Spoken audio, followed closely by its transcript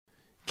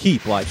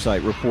Keep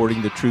LifeSite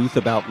reporting the truth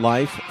about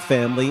life,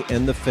 family,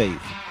 and the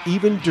faith,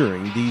 even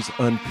during these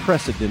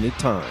unprecedented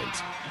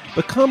times.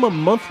 Become a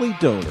monthly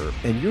donor,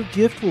 and your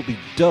gift will be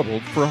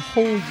doubled for a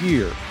whole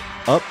year,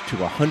 up to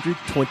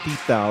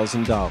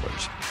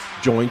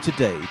 $120,000. Join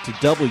today to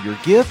double your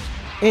gift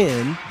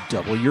and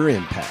double your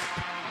impact.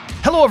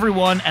 Hello,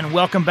 everyone, and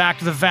welcome back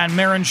to the Van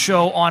Maren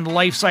Show on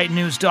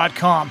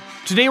LifeSiteNews.com.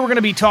 Today, we're going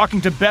to be talking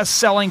to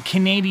best-selling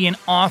Canadian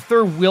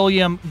author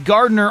William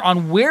Gardner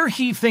on where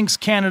he thinks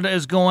Canada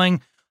is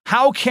going,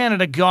 how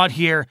Canada got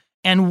here,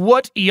 and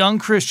what young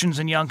Christians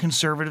and young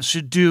conservatives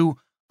should do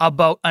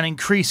about an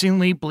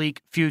increasingly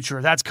bleak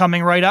future. That's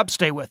coming right up.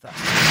 Stay with us.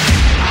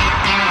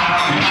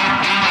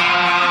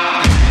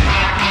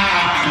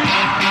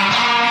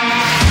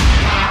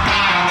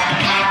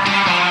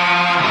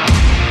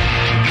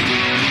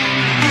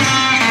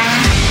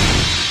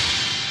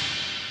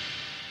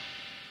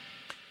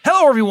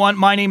 Hello, everyone.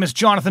 My name is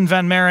Jonathan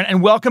Van Maren,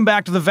 and welcome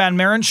back to the Van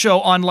Maren Show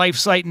on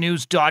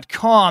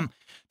LifeSiteNews.com.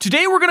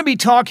 Today, we're going to be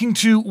talking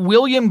to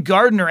William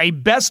Gardner, a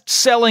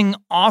best-selling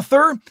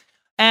author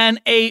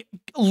and a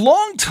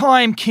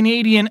longtime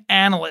Canadian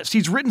analyst.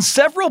 He's written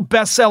several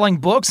best-selling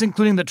books,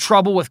 including The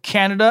Trouble with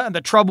Canada and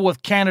The Trouble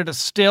with Canada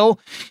Still.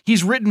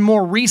 He's written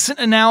more recent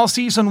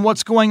analyses on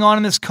what's going on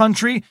in this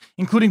country,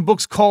 including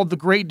books called The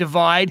Great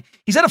Divide.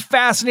 He's had a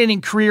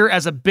fascinating career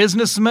as a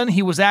businessman.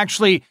 He was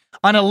actually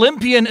an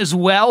Olympian as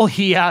well.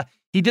 He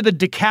did the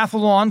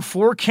decathlon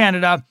for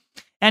Canada,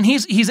 and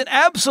he's an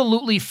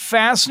absolutely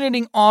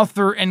fascinating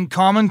author and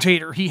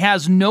commentator. He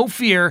has no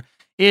fear,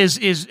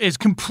 is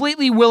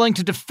completely willing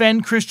to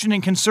defend Christian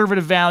and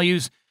conservative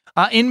values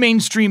in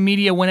mainstream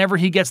media whenever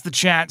he gets the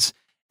chance.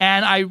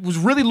 And I was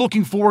really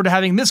looking forward to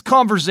having this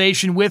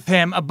conversation with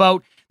him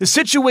about the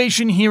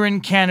situation here in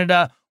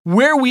Canada,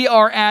 where we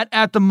are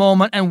at the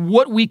moment, and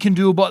what we can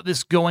do about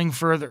this going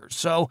further.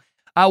 So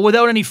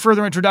without any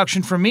further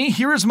introduction from me,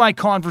 here is my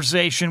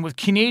conversation with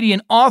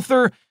Canadian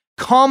author,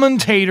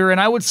 commentator, and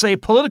I would say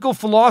political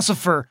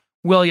philosopher,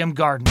 William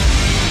Gardner.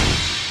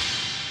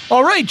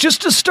 All right,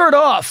 just to start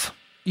off,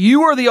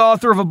 you are the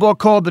author of a book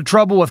called The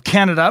Trouble with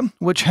Canada,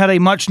 which had a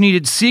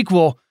much-needed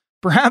sequel.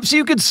 Perhaps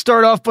you could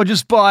start off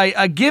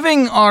by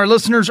giving our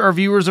listeners, our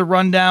viewers, a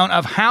rundown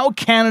of how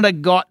Canada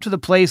got to the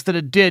place that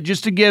it did.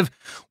 Just to give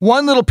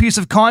one little piece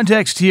of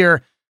context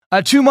here,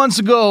 2 months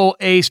ago,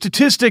 a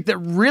statistic that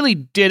really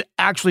did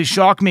actually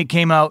shock me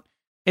came out.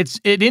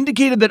 It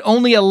indicated that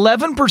only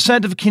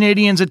 11% of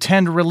Canadians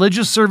attend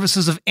religious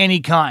services of any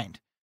kind.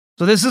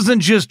 So this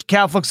isn't just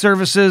Catholic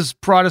services,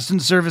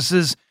 Protestant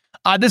services.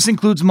 This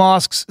includes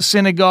mosques,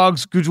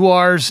 synagogues,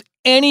 gurdwaras,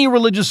 any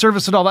religious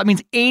service at all. That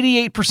means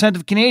 88%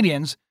 of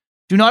Canadians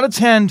do not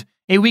attend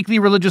a weekly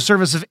religious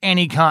service of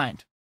any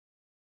kind.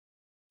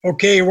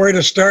 Okay, where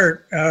to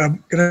start?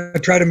 I'm going to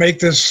try to make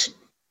this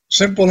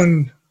simple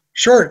and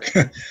short.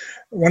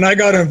 When I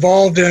got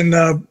involved in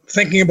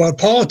thinking about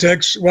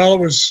politics, well, it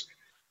was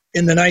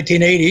in the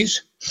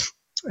 1980s,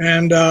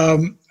 and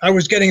I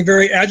was getting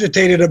very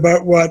agitated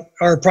about what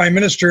our Prime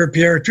Minister,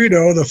 Pierre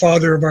Trudeau, the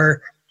father of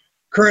our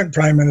current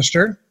Prime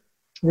Minister,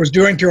 was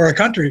doing to our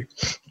country.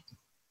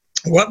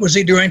 What was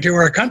he doing to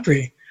our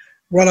country?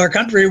 Well, our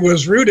country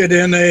was rooted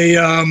in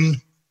a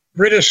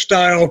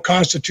British-style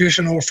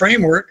constitutional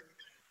framework,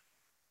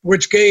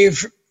 which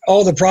gave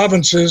all the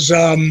provinces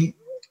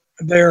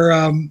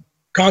their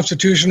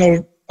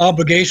constitutional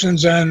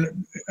obligations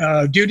and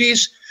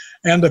duties,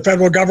 and the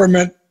federal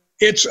government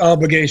its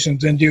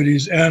obligations and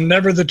duties, and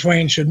never the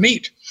twain should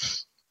meet.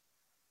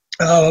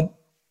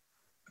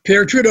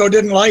 Pierre Trudeau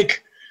didn't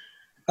like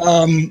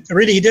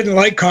he didn't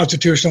like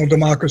constitutional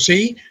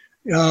democracy.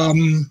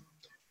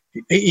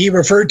 He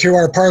referred to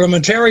our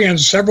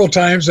parliamentarians several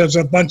times as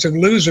a bunch of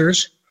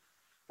losers.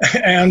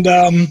 And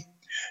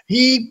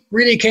he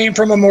really came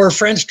from a more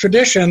French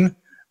tradition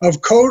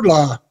of code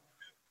law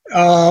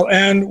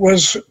and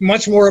was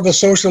much more of a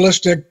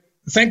socialistic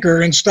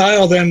thinker in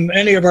style than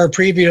any of our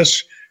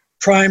previous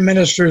prime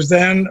ministers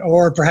then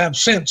or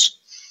perhaps since.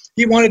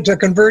 He wanted to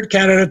convert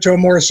Canada to a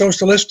more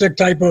socialistic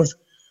type of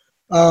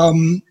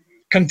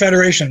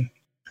confederation.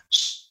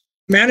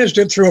 Managed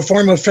it through a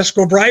form of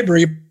fiscal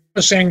bribery,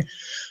 promising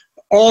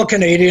all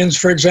Canadians,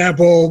 for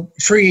example,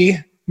 free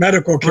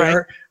medical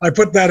care. Right. I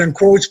put that in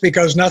quotes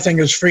because nothing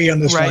is free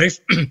in this life.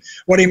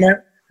 What he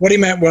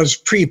meant was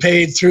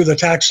prepaid through the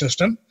tax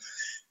system.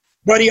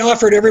 But he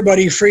offered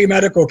everybody free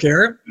medical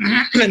care,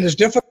 and his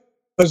difficulty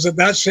was that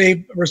that's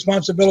a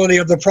responsibility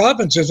of the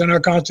provinces in our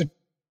constitution,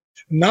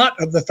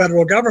 not of the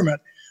federal government.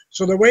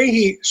 So the way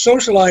he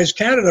socialized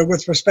Canada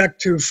with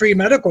respect to free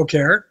medical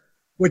care,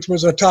 which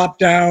was a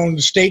top-down,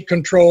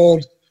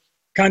 state-controlled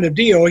kind of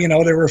deal, you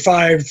know, there were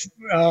 5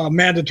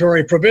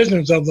 mandatory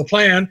provisions of the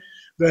plan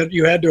that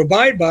you had to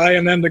abide by,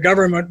 and then the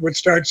government would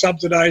start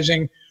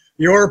subsidizing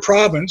your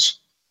province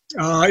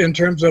in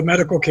terms of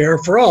medical care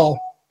for all,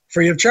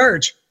 free of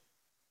charge,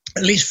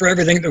 at least for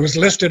everything that was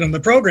listed in the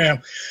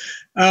program.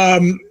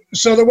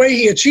 So the way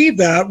he achieved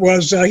that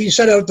was he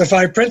set out the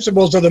 5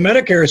 principles of the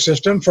Medicare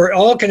system for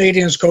all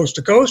Canadians coast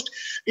to coast,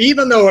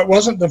 even though it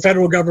wasn't the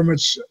federal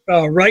government's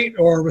right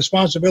or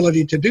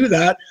responsibility to do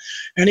that.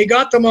 And he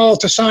got them all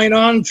to sign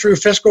on through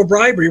fiscal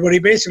bribery. What he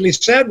basically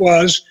said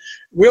was,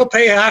 we'll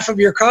pay half of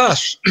your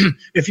costs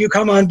if you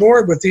come on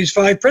board with these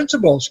 5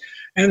 principles.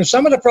 And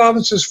some of the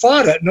provinces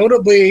fought it,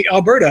 notably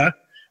Alberta,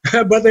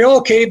 but they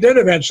all caved in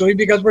eventually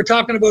because we're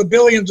talking about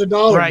billions of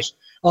dollars. Right.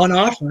 On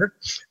offer,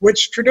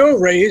 which Trudeau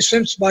raised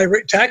since by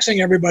taxing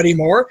everybody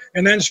more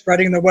and then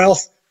spreading the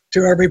wealth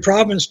to every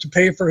province to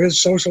pay for his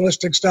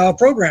socialistic style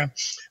program.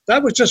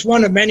 That was just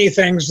one of many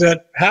things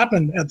that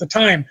happened at the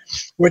time,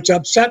 which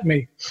upset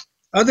me.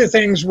 Other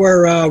things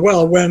were,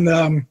 when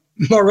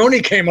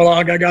Mulroney came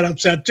along, I got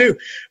upset too,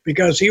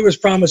 because he was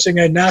promising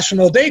a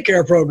national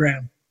daycare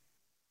program.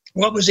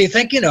 What was he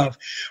thinking of?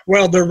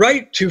 Well, the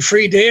right to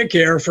free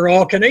daycare for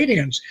all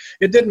Canadians.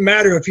 It didn't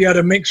matter if you had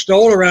a mink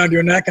stole around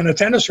your neck and a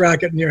tennis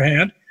racket in your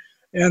hand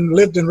and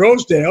lived in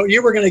Rosedale,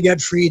 you were going to get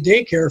free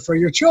daycare for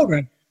your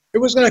children. It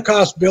was going to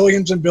cost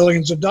billions and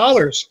billions of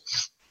dollars.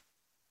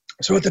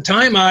 So at the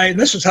time,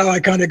 this is how I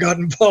kind of got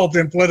involved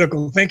in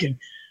political thinking.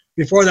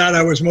 Before that,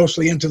 I was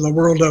mostly into the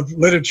world of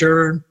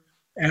literature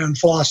and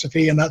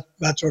philosophy and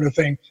that sort of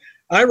thing.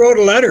 I wrote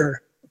a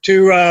letter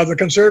to the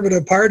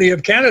Conservative Party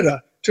of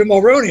Canada, to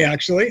Mulroney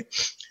actually,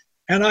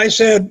 and I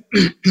said,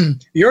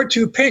 "You're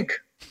too pink.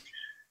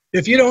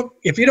 If you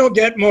don't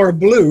get more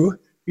blue,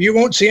 you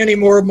won't see any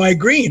more of my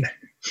green,"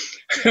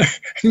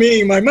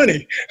 meaning my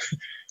money.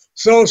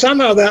 So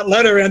somehow that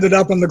letter ended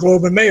up in the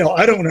Globe and Mail.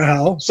 I don't know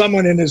how.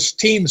 Someone in his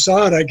team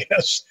saw it, I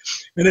guess,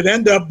 and it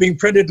ended up being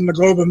printed in the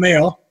Globe and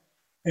Mail.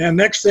 And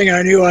next thing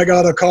I knew, I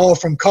got a call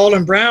from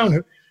Colin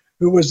Brown,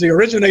 who was the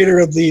originator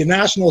of the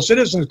National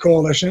Citizens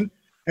Coalition,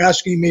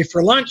 asking me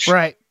for lunch.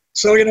 Right.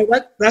 So,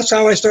 that's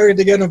how I started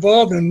to get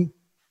involved. And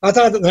I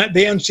thought that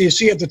the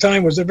NCC at the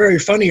time was a very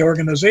funny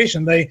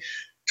organization. They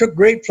took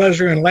great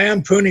pleasure in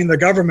lampooning the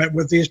government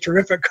with these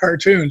terrific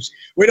cartoons.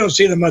 We don't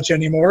see them much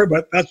anymore,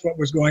 but that's what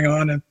was going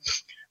on. And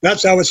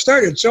that's how it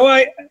started. So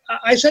I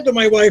said to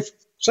my wife,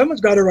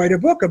 someone's got to write a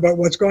book about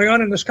what's going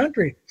on in this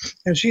country.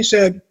 And she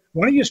said,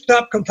 why don't you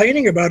stop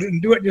complaining about it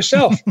and do it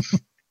yourself?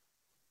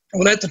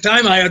 Well, at the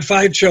time, I had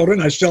 5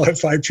 children. I still have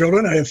 5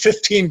 children. I have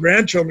 15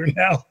 grandchildren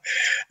now.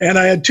 And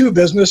I had 2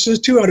 businesses,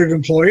 200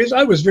 employees.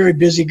 I was a very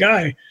busy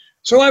guy.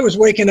 So I was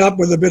waking up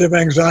with a bit of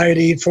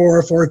anxiety,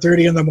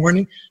 4:30 in the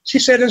morning. She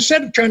said,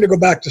 instead of trying to go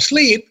back to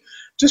sleep,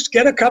 just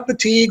get a cup of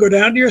tea, go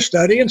down to your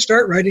study, and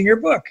start writing your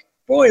book.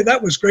 Boy,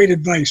 that was great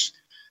advice.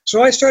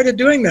 So I started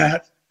doing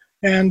that.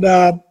 And,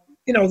 the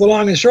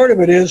long and short of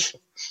it is,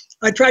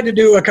 I tried to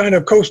do a kind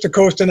of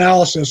coast-to-coast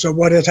analysis of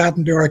what has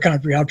happened to our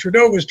country, how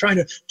Trudeau was trying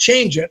to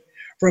change it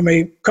from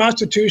a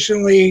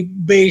constitutionally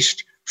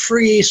based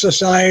free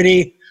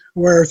society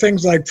where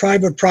things like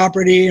private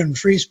property and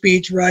free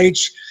speech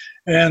rights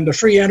and the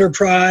free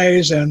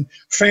enterprise and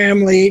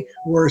family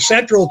were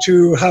central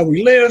to how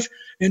we live,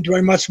 into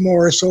a much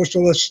more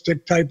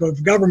socialistic type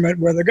of government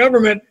where the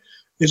government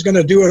is going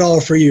to do it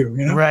all for you.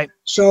 Right.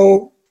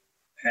 So,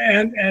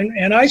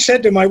 and I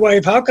said to my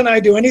wife, how can I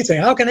do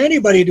anything? How can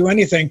anybody do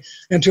anything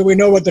until we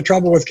know what the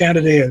trouble with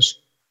Canada is?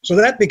 So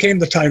that became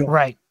the title.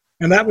 Right.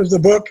 And that was the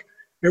book.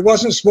 It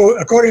wasn't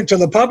supposed, according to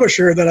the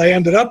publisher that I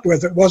ended up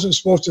with, it wasn't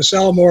supposed to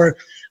sell more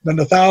than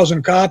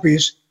 1,000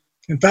 copies.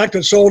 In fact,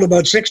 it sold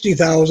about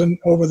 60,000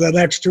 over the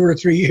next 2 or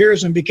 3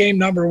 years and became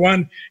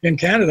 #1 in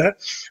Canada.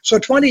 So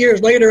 20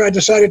 years later, I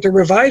decided to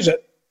revise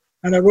it.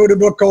 And I wrote a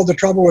book called The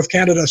Trouble with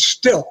Canada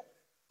Still.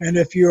 And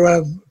if you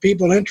have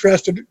people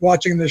interested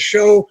watching this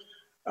show,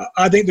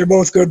 I think they're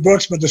both good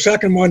books, but the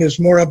second one is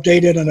more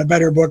updated and a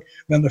better book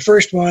than the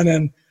first one.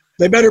 And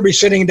they better be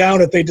sitting down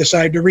if they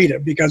decide to read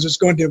it, because it's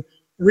going to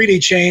really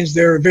change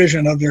their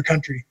vision of their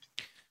country.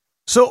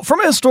 So from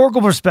a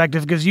historical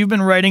perspective, because you've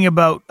been writing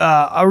about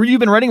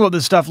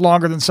this stuff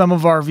longer than some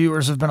of our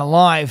viewers have been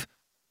alive,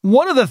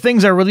 one of the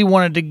things I really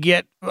wanted to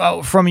get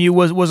from you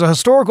was a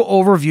historical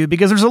overview,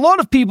 because there's a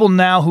lot of people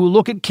now who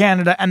look at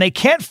Canada and they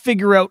can't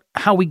figure out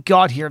how we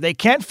got here. They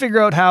can't figure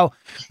out how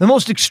the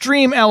most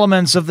extreme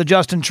elements of the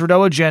Justin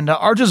Trudeau agenda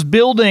are just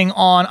building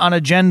on an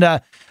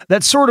agenda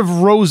that sort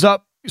of rose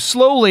up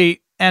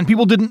slowly and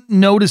people didn't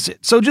notice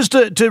it. So just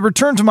to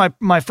return to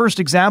my first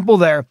example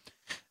there,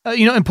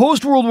 in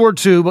post-World War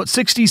II, about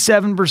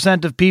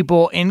 67% of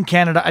people in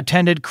Canada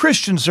attended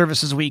Christian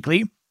services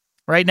weekly.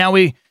 Right now,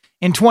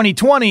 in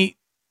 2020,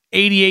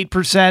 88%,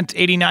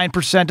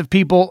 89% of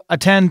people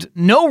attend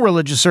no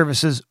religious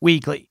services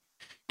weekly.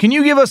 Can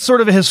you give us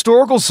sort of a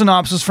historical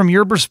synopsis from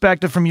your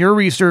perspective, from your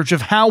research,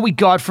 of how we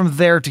got from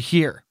there to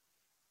here?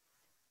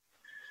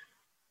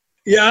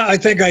 Yeah, I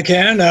think I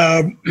can.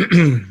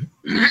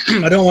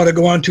 I don't want to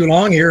go on too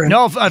long here.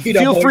 No,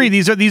 feel free.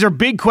 These are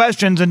big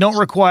questions and don't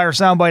require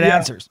soundbite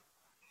answers.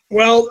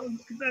 Well,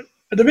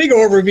 the big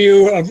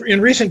overview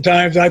in recent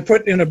times, I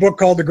put in a book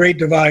called The Great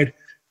Divide.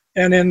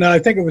 And in, I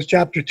think it was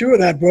chapter 2 of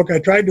that book, I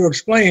tried to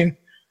explain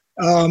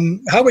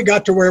how we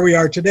got to where we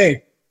are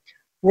today.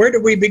 Where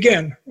did we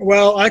begin?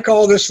 Well, I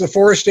call this the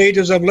 4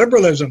 stages of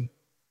liberalism.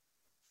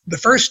 The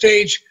first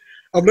stage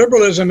of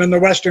liberalism in the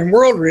Western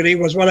world really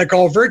was what I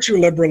call virtue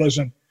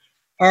liberalism.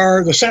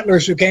 Are the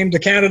settlers who came to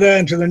Canada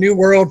and to the New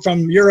World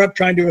from Europe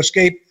trying to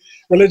escape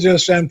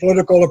religious and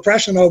political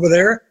oppression over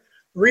there,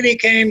 really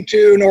came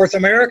to North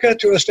America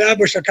to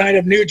establish a kind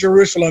of New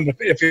Jerusalem,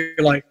 if you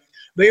like.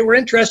 They were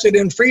interested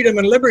in freedom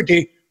and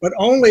liberty, but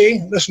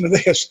only, listen to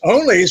this,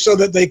 only so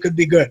that they could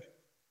be good.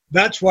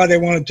 That's why they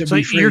wanted to be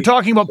free. So you're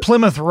talking about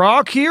Plymouth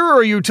Rock here, or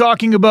are you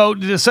talking about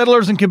the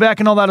settlers in Quebec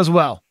and all that as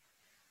well?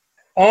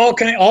 All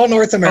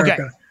North America.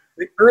 Okay.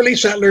 The early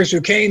settlers who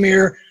came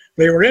here,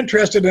 they were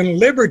interested in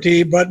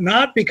liberty, but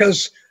not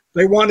because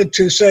they wanted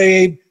to,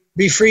 say,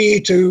 be free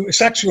to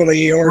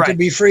sexually or to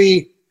be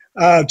free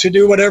to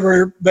do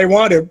whatever they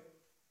wanted,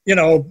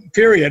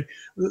 period.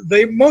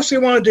 They mostly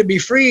wanted to be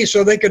free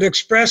so they could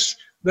express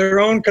their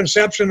own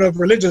conception of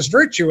religious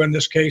virtue, in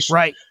this case,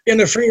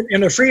 in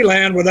a free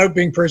land without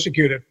being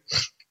persecuted.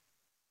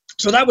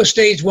 So that was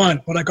stage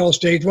one, what I call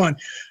stage one.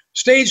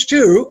 Stage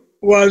two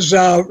was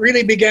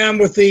really began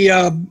with the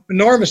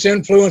enormous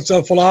influence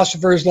of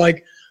philosophers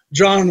like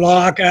John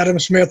Locke, Adam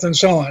Smith, and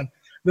so on.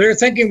 Their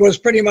thinking was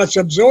pretty much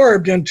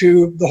absorbed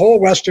into the whole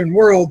Western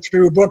world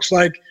through books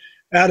like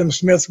Adam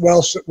Smith's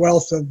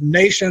Wealth of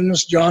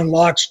Nations, John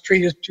Locke's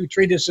two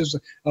treatises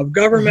of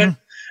government.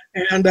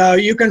 Mm-hmm.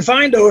 And you can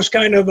find those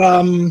kind of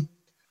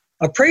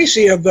a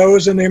précis of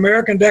those in the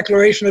American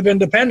Declaration of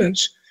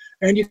Independence.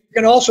 And you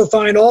can also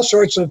find all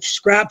sorts of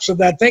scraps of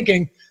that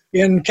thinking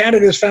in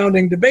Canada's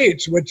Founding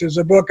Debates, which is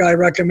a book I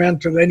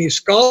recommend to any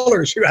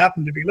scholars who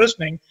happen to be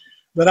listening,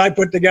 that I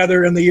put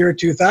together in the year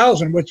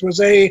 2000, which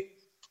was a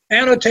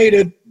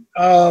annotated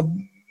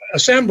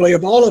assembly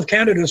of all of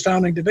Canada's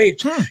founding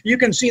debates. You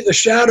can see the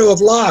shadow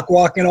of Locke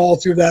walking all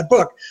through that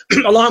book,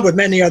 along with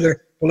many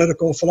other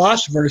political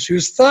philosophers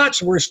whose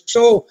thoughts were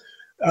so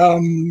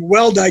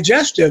well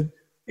digested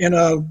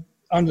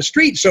on the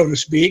street, so to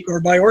speak, or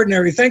by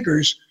ordinary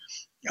thinkers,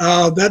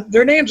 that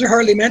their names are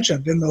hardly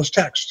mentioned in those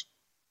texts.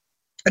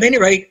 At any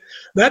rate,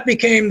 that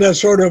became the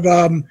sort of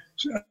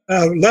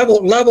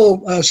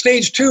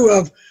stage two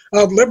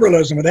of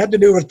liberalism. It had to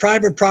do with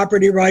private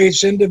property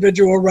rights,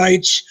 individual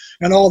rights,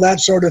 and all that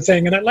sort of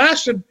thing. And it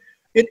lasted,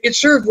 it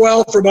served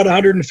well for about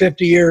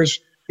 150 years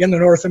in the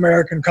North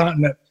American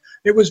continent.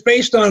 It was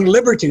based on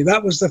liberty.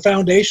 That was the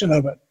foundation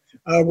of it,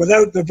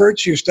 without the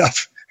virtue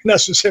stuff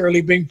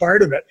necessarily being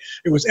part of it.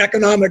 It was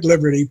economic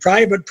liberty,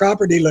 private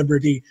property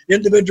liberty,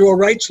 individual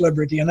rights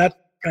liberty, and that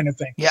kind of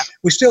thing. Yeah.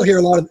 We still hear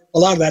a lot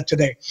of that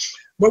today.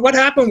 But what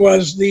happened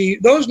was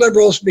those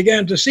liberals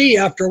began to see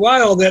after a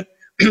while that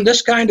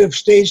this kind of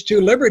stage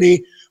two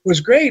liberty was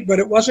great, but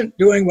it wasn't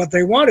doing what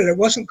they wanted. It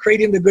wasn't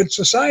creating the good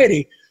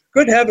society.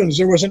 Good heavens,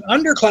 there was an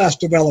underclass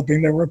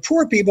developing. There were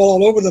poor people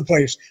all over the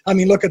place. I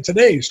mean, look at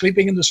today,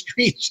 sleeping in the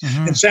streets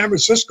in San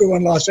Francisco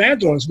and Los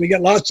Angeles. We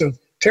get lots of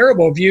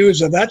terrible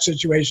views of that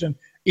situation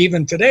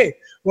even today.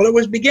 Well, it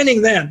was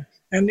beginning then.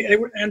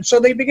 And so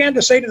they began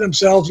to say to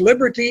themselves,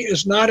 liberty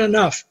is not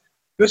enough.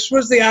 This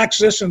was the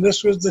axis, and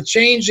this was the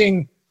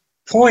changing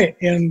point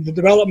in the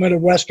development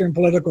of Western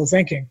political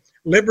thinking.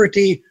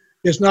 Liberty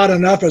is not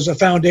enough as a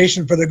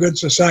foundation for the good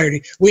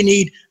society. We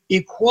need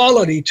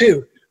equality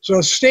too.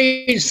 So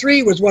stage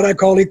three was what I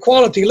call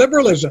equality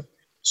liberalism.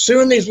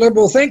 Soon these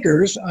liberal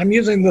thinkers, I'm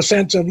using the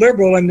sense of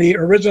liberal in the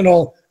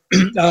original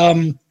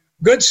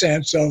good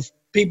sense of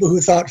people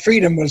who thought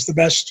freedom was the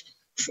best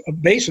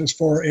basis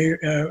for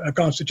a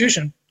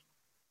constitution,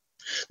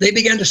 they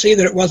began to see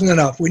that it wasn't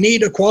enough. We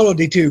need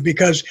equality too,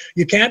 because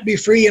you can't be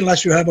free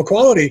unless you have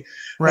equality.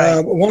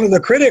 Right. One of the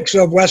critics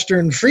of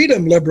Western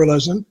freedom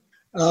liberalism,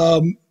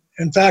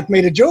 in fact,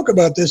 made a joke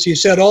about this. He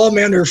said, all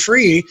men are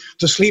free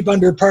to sleep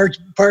under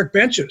park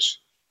benches,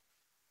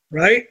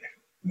 right?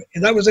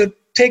 And that was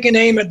taking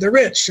aim at the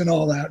rich and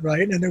all that,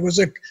 right? And it was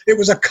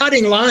a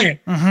cutting line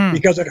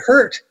because it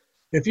hurt.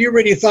 If you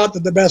really thought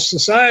that the best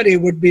society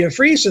would be a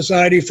free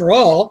society for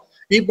all,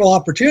 equal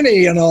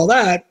opportunity and all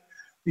that,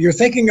 your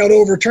thinking got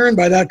overturned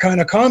by that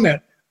kind of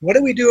comment. What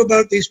do we do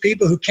about these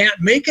people who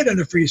can't make it in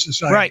a free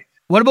society? Right.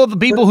 What about the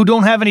people who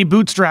don't have any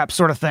bootstraps,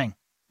 sort of thing?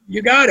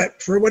 You got it.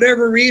 For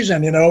whatever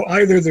reason,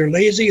 either they're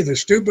lazy, they're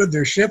stupid,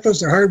 they're shiftless,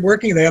 they're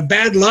hardworking, they have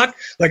bad luck,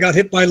 they got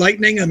hit by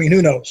lightning. I mean,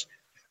 who knows?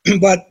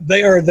 But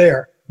they are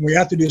there. We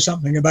have to do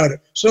something about it.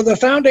 So the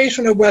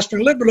foundation of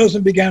Western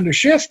liberalism began to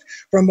shift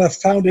from a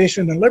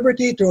foundation in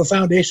liberty to a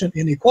foundation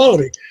in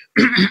equality.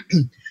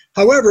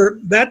 However,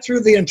 that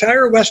threw the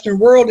entire Western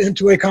world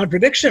into a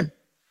contradiction.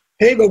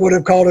 Hegel would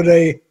have called it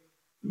a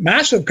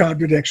massive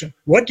contradiction.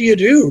 What do you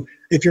do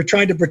if you're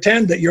trying to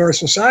pretend that your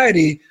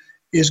society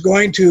is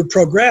going to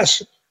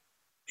progress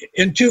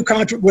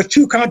with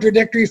two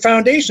contradictory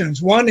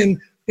foundations, one in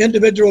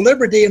individual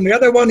liberty and the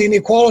other one in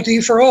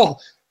equality for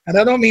all? And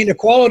I don't mean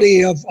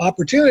equality of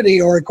opportunity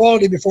or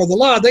equality before the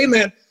law. They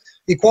meant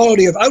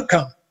equality of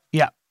outcome.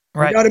 Yeah,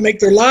 right. We got to make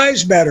their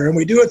lives better, and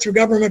we do it through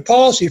government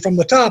policy from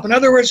the top. In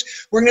other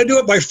words, we're going to do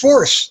it by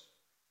force.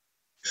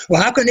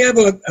 Well, how can you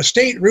have a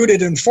state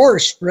rooted in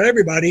force for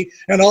everybody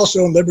and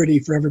also in liberty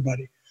for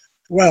everybody?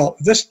 Well,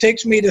 this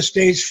takes me to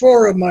stage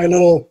four of my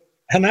little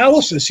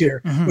analysis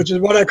here, which is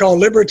what I call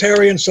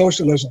libertarian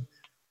socialism.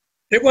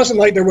 It wasn't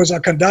like there was a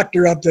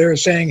conductor up there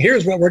saying,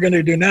 here's what we're going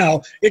to do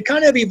now. It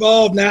kind of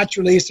evolved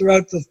naturally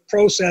throughout the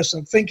process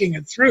of thinking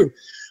it through.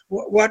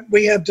 What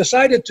we have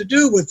decided to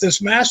do with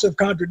this massive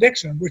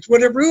contradiction, which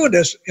would have ruined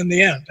us in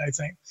the end, I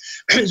think,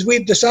 is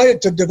we've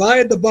decided to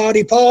divide the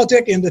body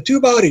politic into two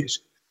bodies,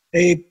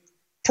 a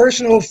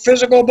personal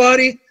physical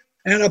body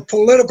and a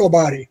political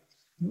body.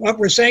 What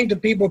we're saying to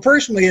people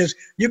personally is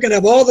you can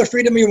have all the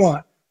freedom you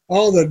want,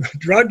 all the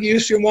drug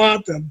use you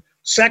want, the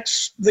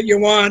sex that you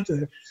want.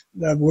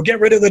 We'll get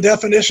rid of the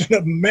definition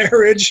of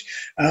marriage.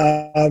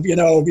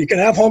 You can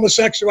have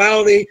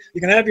homosexuality,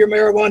 you can have your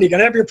marijuana, you can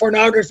have your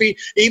pornography,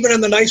 even in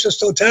the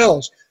nicest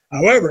hotels.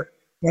 However,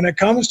 when it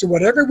comes to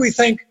whatever we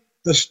think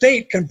the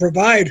state can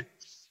provide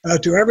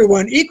to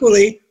everyone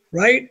equally,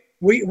 right,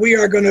 we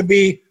are going to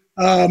be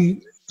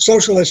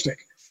socialistic.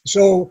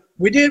 So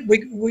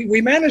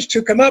we managed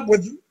to come up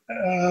with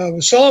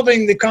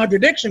solving the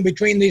contradiction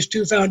between these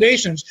two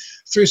foundations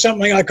through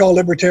something I call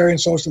libertarian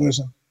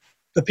socialism.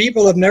 The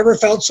people have never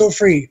felt so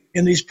free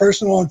in these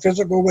personal and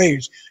physical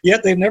ways,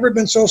 yet they've never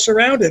been so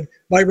surrounded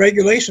by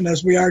regulation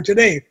as we are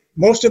today.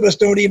 Most of us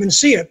don't even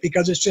see it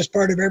because it's just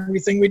part of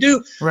everything we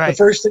do. Right. The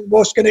first thing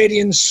most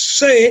Canadians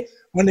say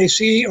when they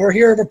see or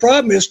hear of a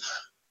problem is,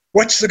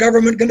 what's the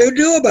government going to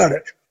do about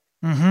it?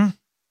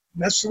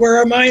 That's where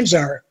our minds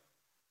are.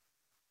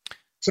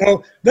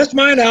 So that's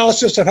my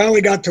analysis of how we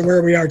got to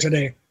where we are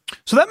today.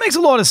 So that makes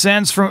a lot of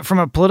sense from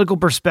a political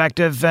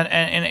perspective,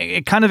 and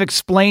it kind of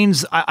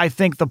explains, I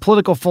think, the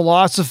political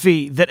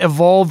philosophy that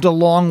evolved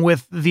along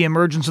with the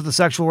emergence of the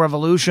sexual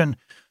revolution.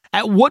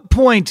 At what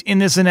point in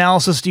this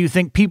analysis do you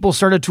think people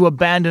started to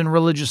abandon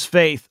religious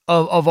faith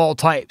of all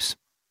types?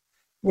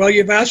 Well,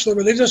 you've asked the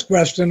religious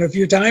question a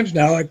few times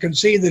now. I can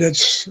see that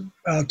it's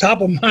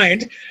top of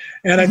mind,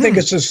 and I think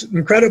it's an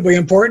incredibly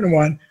important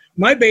one.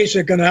 My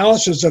basic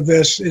analysis of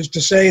this is to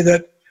say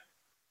that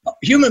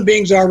human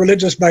beings are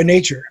religious by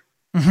nature.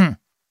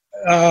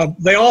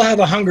 They all have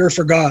a hunger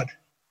for God.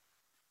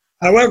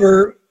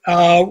 However,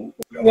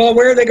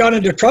 where they got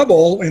into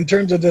trouble in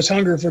terms of this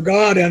hunger for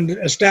God and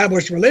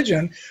established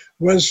religion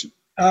was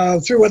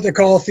through what they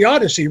call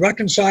theodicy,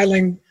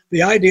 reconciling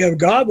the idea of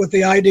God with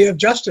the idea of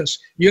justice,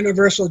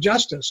 universal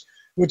justice,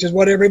 which is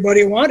what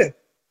everybody wanted.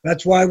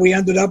 That's why we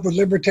ended up with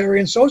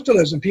libertarian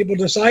socialism. People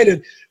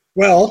decided,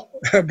 well,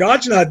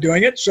 God's not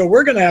doing it, so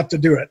we're going to have to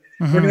do it.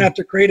 We're going to have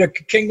to create a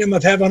kingdom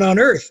of heaven on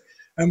earth,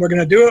 and we're going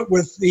to do it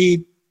with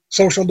the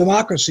social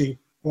democracy,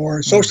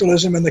 or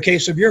socialism in the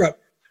case of Europe.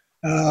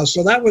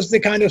 So that was the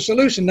kind of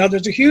solution. Now,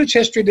 there's a huge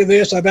history to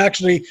this. I've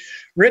actually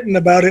written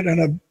about it in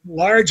a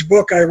large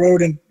book I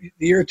wrote in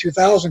the year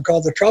 2000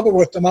 called The Trouble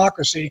with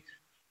Democracy.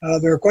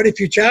 There are quite a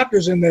few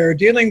chapters in there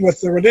dealing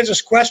with the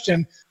religious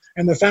question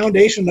and the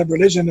foundation of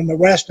religion in the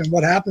West and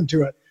what happened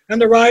to it,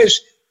 and the rise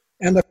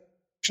and the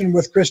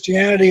with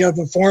Christianity of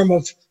a form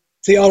of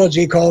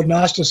theology called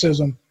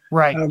Gnosticism.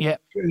 Right.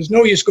 There's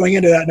no use going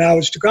into that now.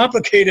 It's too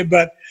complicated,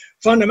 but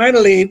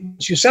fundamentally,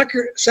 once you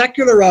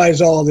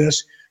secularize all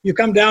this, you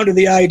come down to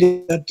the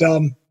idea that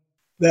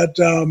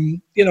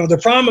the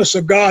promise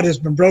of God has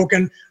been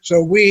broken,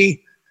 so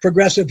we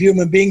progressive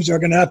human beings are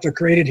going to have to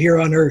create it here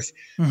on earth,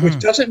 which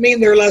doesn't mean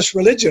they're less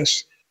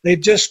religious.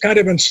 They've just kind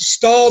of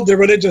installed the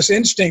religious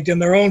instinct in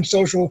their own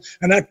social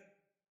and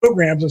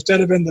programs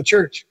instead of in the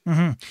church.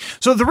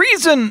 So the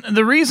reason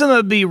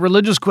that the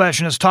religious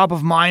question is top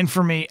of mind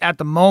for me at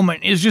the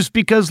moment is just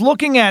because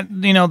looking at,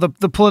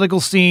 the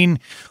political scene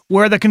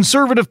where the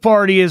Conservative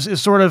Party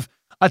is sort of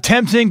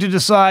attempting to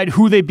decide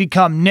who they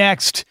become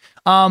next.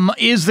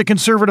 Is the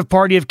Conservative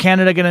Party of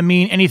Canada going to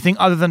mean anything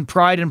other than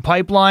pride and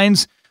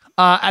pipelines?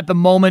 At the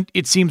moment,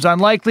 it seems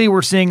unlikely.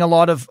 We're seeing a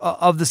lot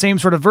of the same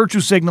sort of virtue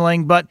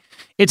signaling, but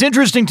it's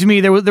interesting to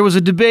me. There was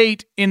a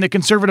debate in the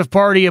Conservative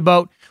Party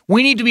about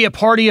we need to be a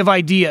party of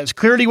ideas.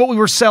 Clearly, what we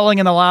were selling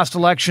in the last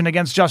election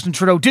against Justin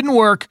Trudeau didn't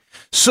work,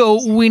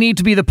 so we need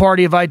to be the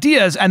party of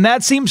ideas. And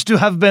that seems to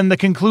have been the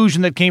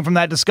conclusion that came from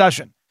that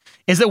discussion,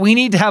 is that we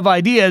need to have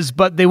ideas,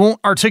 but they won't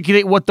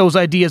articulate what those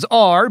ideas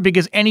are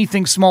because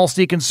anything small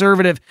c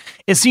conservative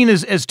is seen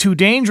as too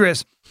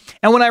dangerous.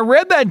 And when I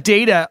read that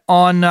data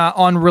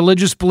on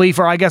religious belief,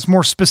 or I guess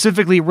more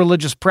specifically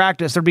religious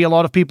practice, there'd be a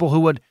lot of people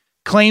who would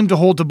claim to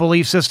hold to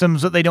belief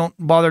systems that they don't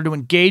bother to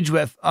engage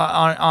with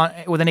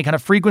with any kind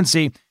of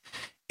frequency,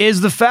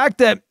 is the fact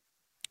that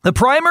the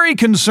primary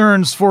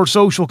concerns for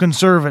social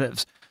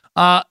conservatives,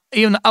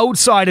 even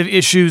outside of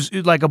issues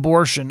like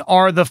abortion,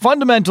 are the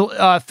fundamental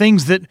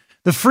things that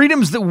the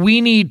freedoms that we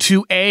need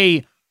to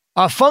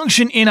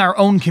function in our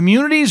own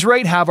communities,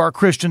 right? Have our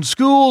Christian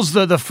schools,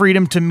 the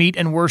freedom to meet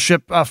and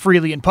worship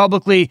freely and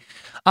publicly.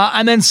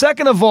 And then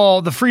second of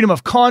all, the freedom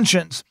of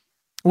conscience,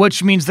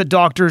 which means that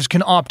doctors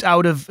can opt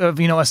out of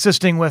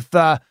assisting with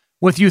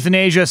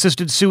euthanasia,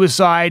 assisted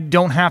suicide,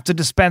 don't have to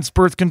dispense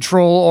birth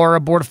control or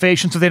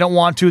abortifacient if they don't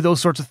want to, those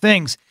sorts of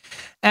things.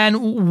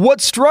 And what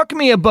struck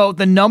me about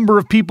the number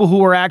of people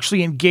who are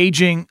actually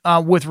engaging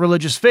with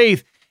religious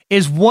faith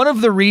is one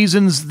of the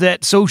reasons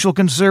that social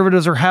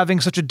conservatives are having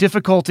such a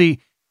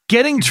difficulty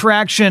getting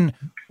traction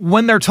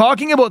when they're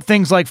talking about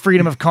things like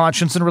freedom of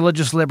conscience and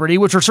religious liberty,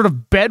 which are sort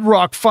of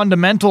bedrock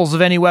fundamentals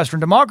of any Western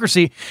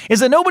democracy,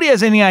 is that nobody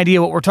has any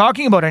idea what we're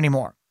talking about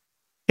anymore.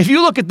 If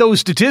you look at those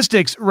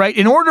statistics, right,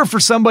 in order for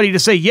somebody to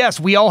say, yes,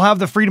 we all have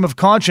the freedom of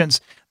conscience,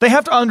 they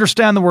have to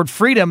understand the word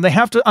freedom, they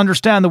have to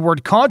understand the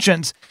word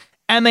conscience,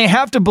 and they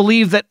have to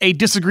believe that a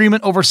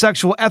disagreement over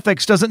sexual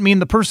ethics doesn't mean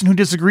the person who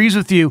disagrees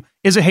with you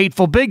is a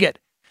hateful bigot.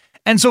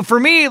 And so for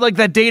me, like,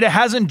 that data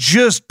hasn't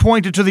just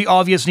pointed to the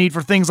obvious need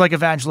for things like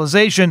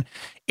evangelization.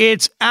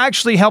 It's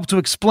actually helped to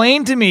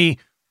explain to me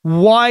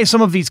why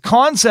some of these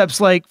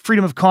concepts like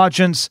freedom of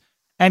conscience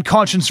and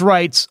conscience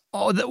rights,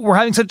 we're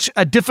having such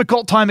a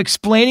difficult time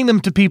explaining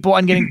them to people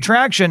and getting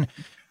traction,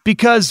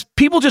 because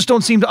people just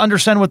don't seem to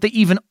understand what they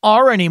even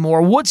are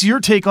anymore. What's your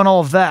take on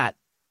all of that?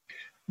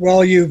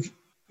 Well, you've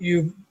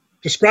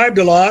described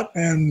a lot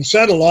and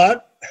said a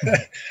lot.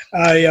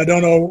 I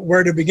don't know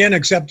where to begin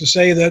except to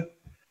say that,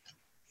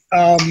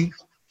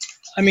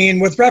 I mean,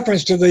 with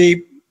reference to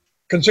the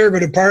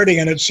Conservative Party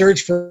and its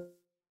search for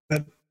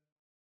it,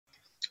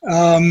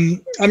 I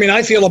mean,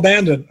 I feel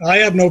abandoned. I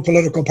have no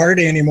political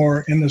party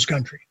anymore in this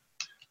country.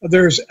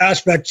 There's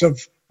aspects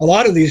of a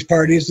lot of these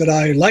parties that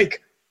I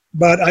like,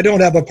 but I don't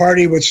have a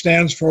party which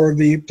stands for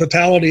the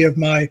totality of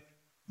my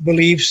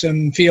beliefs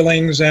and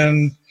feelings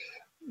and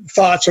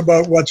thoughts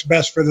about what's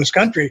best for this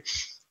country.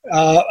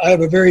 I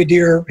have a very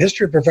dear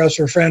history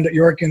professor friend at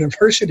York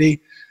University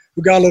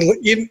who got a little,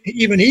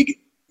 even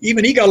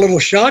he got a little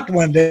shocked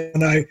one day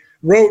when I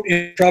wrote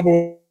in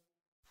Trouble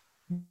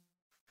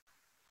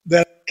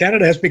that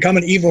Canada has become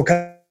an evil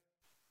country.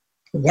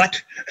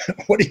 What?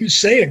 What are you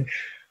saying?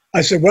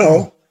 I said,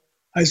 well,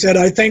 I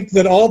think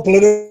that all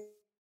political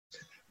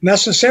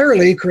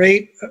necessarily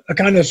create a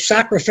kind of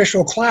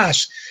sacrificial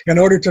class in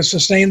order to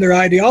sustain their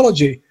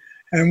ideology.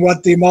 And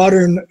what the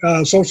modern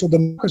social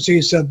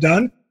democracies have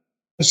done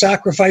is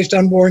sacrificed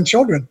unborn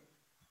children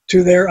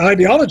to their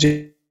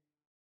ideology.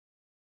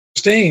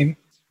 Sustain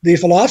the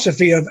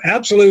philosophy of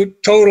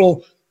absolute,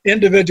 total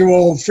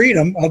individual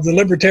freedom of the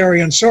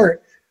libertarian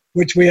sort,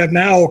 which we have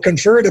now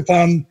conferred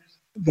upon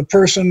the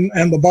person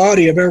and the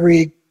body of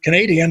every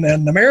Canadian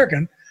and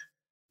American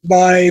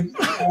by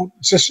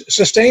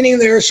sustaining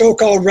their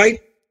so-called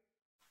right.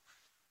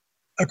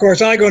 Of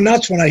course, I go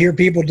nuts when I hear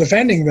people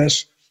defending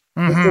this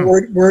with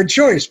the word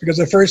choice, because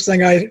the first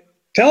thing I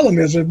tell them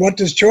is, what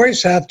does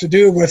choice have to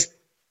do with,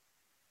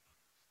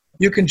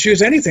 you can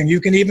choose anything, you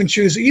can even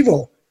choose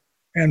evil.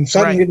 And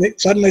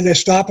suddenly they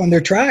stop on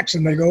their tracks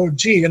and they go,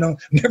 gee,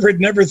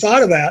 never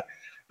thought of that.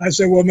 I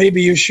say, well,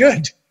 maybe you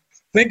should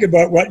think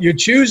about what you're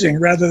choosing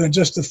rather than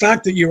just the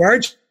fact that you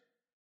are,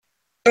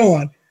 so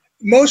on.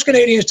 Most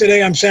Canadians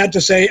today, I'm sad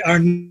to say,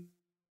 are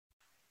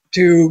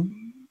to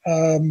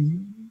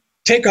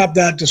take up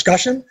that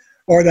discussion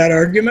or that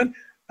argument.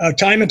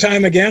 Time and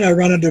time again, I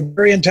run into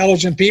very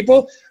intelligent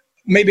people,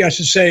 maybe I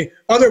should say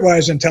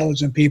otherwise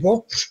intelligent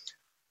people,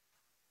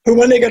 who,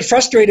 when they get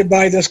frustrated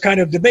by this kind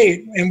of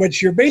debate, in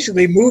which you're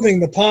basically moving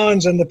the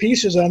pawns and the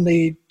pieces on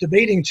the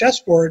debating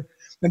chessboard,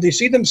 and they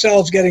see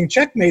themselves getting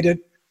checkmated,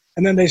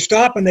 and then they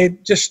stop and they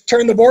just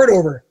turn the board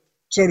over,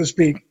 so to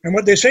speak. And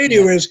what they say to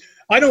you is,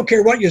 I don't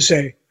care what you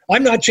say,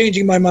 I'm not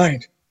changing my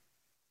mind.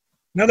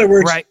 In other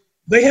words,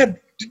 they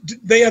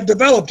have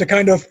developed a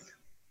kind of,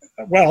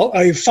 well,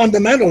 a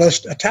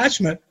fundamentalist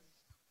attachment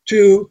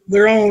to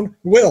their own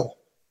will,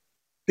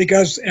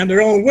 and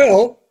their own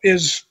will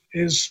is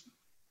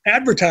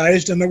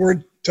advertised in the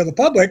word to the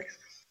public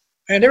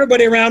and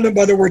everybody around them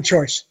by the word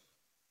choice.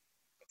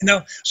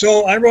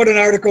 So I wrote an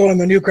article in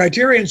the New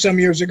Criterion some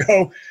years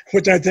ago,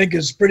 which I think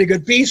is a pretty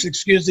good piece,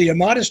 excuse the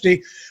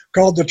immodesty,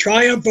 called The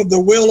Triumph of the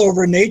Will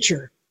Over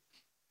Nature.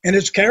 And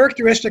it's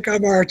characteristic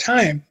of our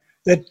time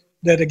that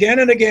again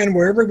and again,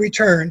 wherever we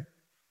turn,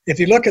 if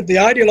you look at the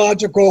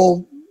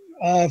ideological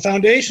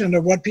foundation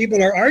of what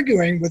people are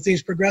arguing with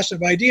these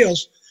progressive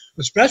ideals,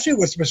 especially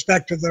with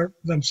respect to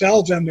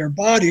themselves and their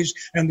bodies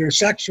and their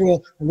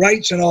sexual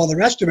rights and all the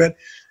rest of it,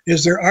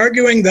 is they're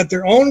arguing that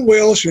their own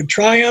will should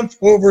triumph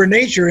over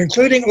nature,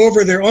 including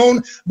over their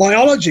own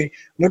biology.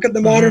 Look at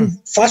the modern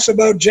fuss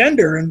about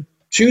gender and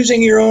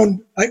choosing your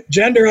own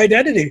gender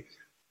identity.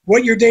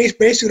 What you're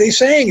basically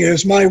saying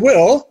is, my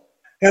will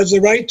has the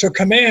right to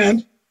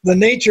command the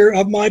nature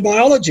of my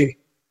biology,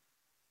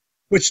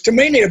 which to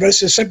many of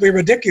us is simply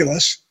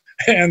ridiculous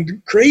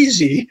and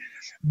crazy,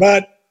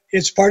 but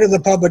it's part of the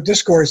public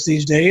discourse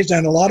these days,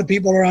 and a lot of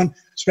people are on,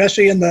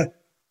 especially in the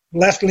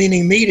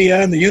left-leaning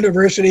media and the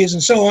universities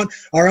and so on,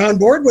 are on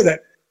board with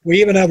it. We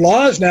even have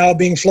laws now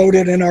being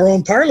floated in our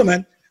own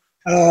parliament,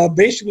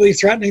 basically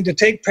threatening to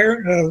take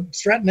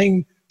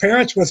threatening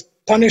parents with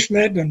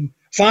punishment and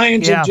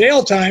fines and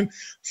jail time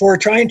for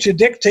trying to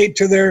dictate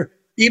to their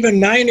even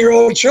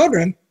 9-year-old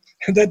children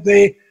that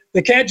they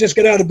can't just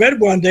get out of bed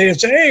one day and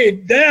say, hey,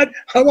 Dad,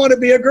 I want to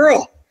be a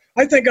girl.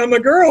 I think I'm a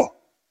girl.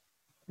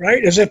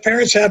 Right? As if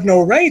parents have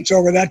no rights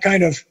over that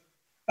kind of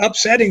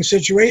upsetting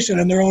situation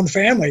in their own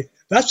family.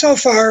 That's how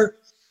far,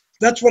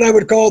 that's what I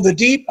would call the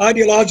deep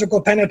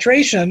ideological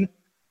penetration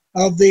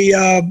of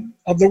the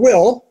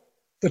will,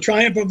 the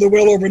triumph of the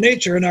will over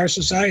nature in our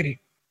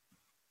society.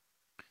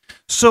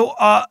 So,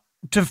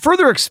 to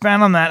further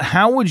expand on that,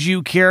 how would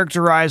you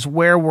characterize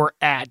where we're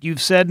at?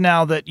 You've said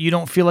now that you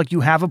don't feel like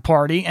you have a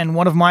party, and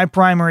one of my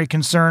primary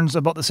concerns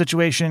about the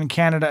situation in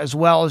Canada as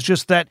well is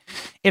just that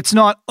it's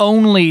not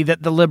only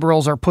that the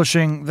Liberals are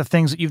pushing the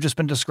things that you've just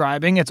been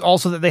describing, it's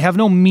also that they have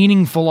no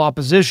meaningful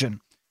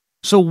opposition.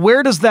 So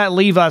where does that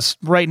leave us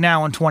right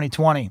now in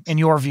 2020, in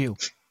your view?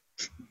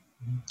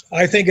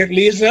 I think it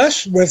leaves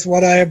us with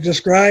what I have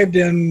described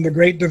in The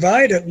Great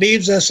Divide. It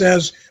leaves us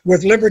as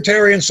with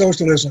libertarian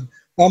socialism.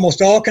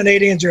 Almost all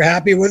Canadians are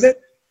happy with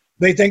it.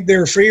 They think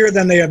they're freer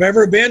than they have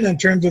ever been in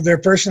terms of their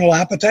personal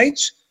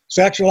appetites,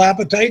 sexual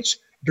appetites,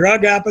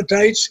 drug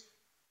appetites,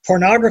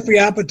 pornography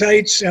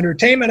appetites,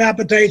 entertainment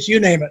appetites, you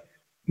name it.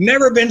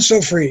 Never been so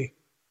free.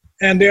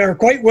 And they are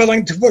quite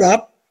willing to put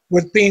up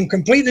with being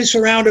completely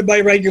surrounded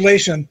by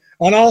regulation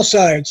on all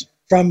sides,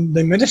 from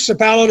the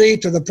municipality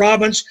to the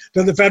province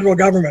to the federal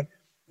government.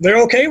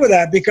 They're okay with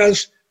that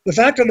because the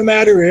fact of the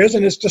matter is,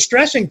 and it's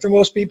distressing for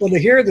most people to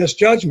hear this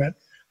judgment,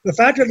 the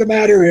fact of the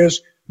matter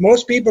is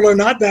most people are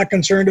not that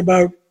concerned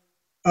about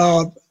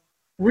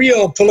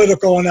real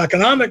political and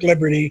economic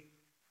liberty.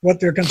 What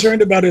they're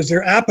concerned about is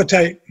their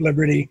appetite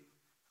liberty,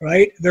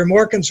 right? They're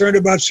more concerned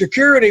about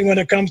security when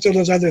it comes to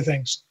those other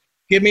things.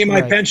 Give me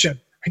my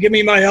pension. Give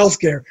me my health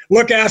care.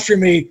 Look after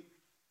me,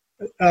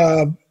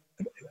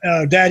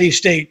 daddy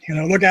state,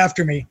 look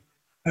after me.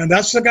 And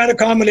that's the kind of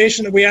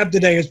combination that we have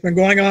today. It's been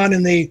going on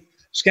in the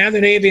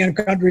Scandinavian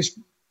countries,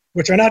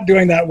 which are not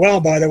doing that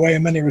well, by the way,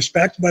 in many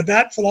respects. But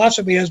that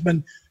philosophy has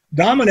been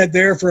dominant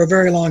there for a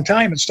very long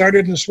time. It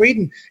started in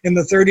Sweden in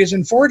the 30s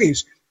and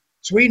 40s.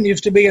 Sweden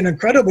used to be an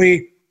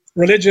incredibly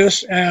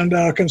religious and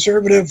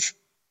conservative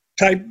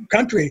type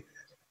country.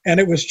 And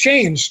it was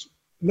changed,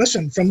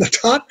 listen, from the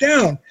top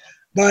down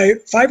by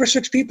 5 or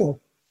 6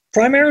 people,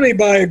 primarily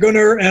by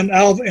Gunnar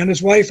and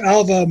his wife,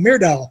 Alva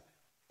Myrdal.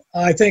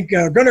 I think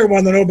Gunnar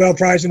won the Nobel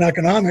Prize in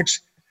economics.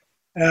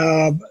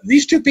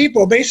 These two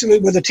people basically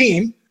with a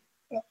team,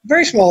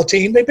 very small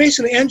team, they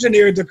basically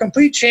engineered the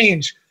complete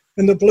change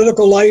in the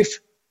political life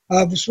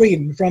of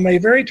Sweden from a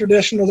very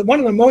traditional, one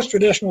of the most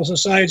traditional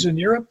societies in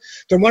Europe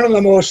to one of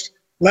the most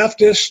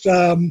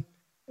leftist,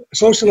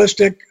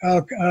 socialistic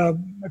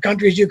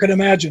countries you could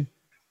imagine.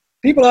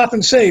 People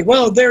often say,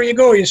 well, there you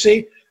go, you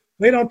see,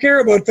 they don't care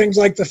about things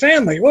like the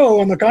family.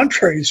 Well, on the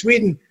contrary,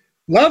 Sweden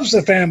loves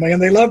the family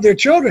and they love their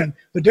children.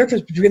 The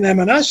difference between them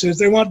and us is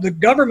they want the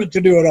government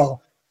to do it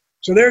all.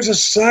 So there's a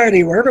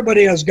society where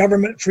everybody has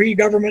free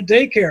government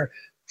daycare,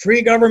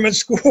 free government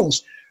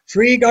schools,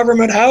 free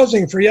government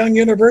housing for young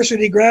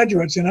university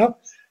graduates,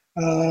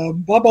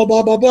 blah, blah,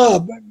 blah, blah,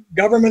 blah,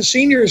 government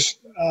seniors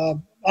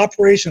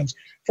operations.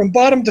 From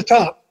bottom to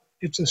top,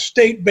 it's a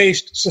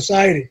state-based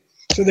society.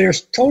 So they're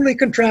totally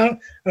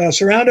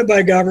surrounded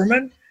by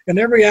government in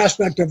every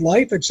aspect of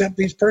life except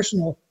these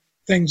personal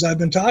things I've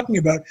been talking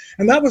about.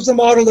 And that was the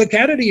model that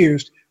Canada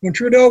used. When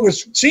Trudeau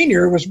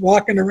was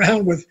walking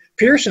around with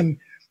Pearson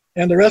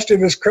and the rest of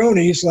his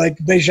cronies like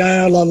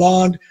Bégin,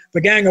 Lalonde,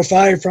 the Gang of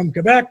Five from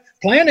Quebec,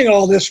 planning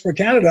all this for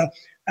Canada,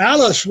 a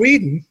la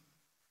Sweden,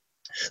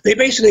 they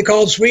basically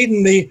called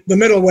Sweden the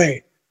middle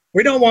way.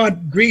 We don't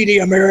want greedy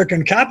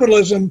American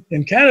capitalism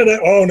in Canada.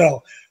 Oh,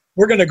 no.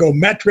 We're going to go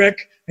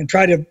metric and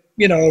try to,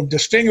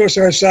 distinguish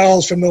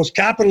ourselves from those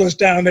capitalists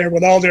down there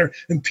with all their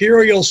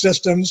imperial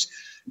systems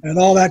and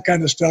all that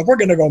kind of stuff. We're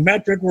going to go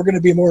metric. We're going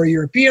to be more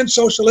European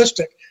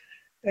socialistic.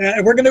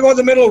 And we're going to go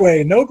the middle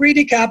way. No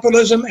greedy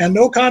capitalism and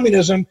no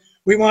communism.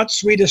 We want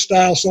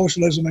Swedish-style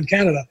socialism in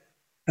Canada.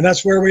 And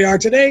that's where we are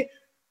today.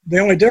 The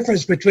only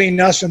difference between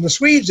us and the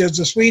Swedes is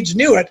the Swedes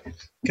knew it.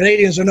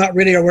 Canadians are not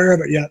really aware of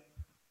it yet.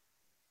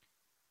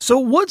 So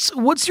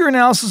what's your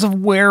analysis of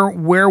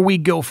where we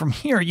go from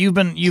here? You've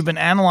been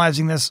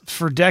analyzing this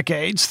for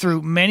decades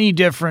through many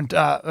different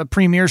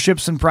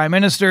premierships and prime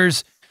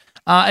ministers.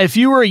 If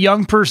you were a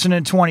young person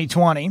in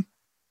 2020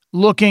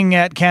 looking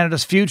at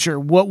Canada's future,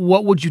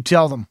 what would you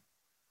tell them?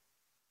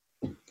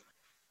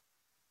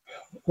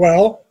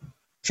 Well,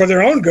 for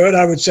their own good,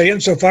 I would say,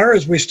 insofar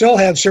as we still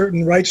have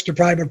certain rights to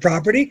private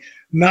property,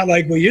 not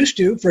like we used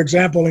to. For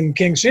example, in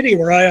King City,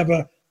 where I have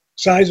a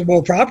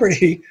sizable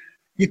property,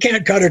 you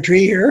can't cut a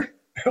tree here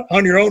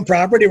on your own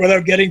property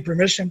without getting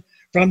permission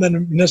from the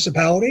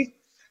municipality.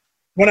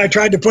 When I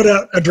tried to put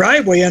a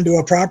driveway into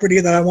a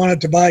property that I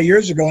wanted to buy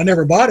years ago, I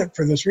never bought it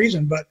for this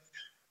reason, but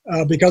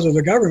because of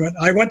the government,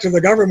 I went to the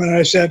government and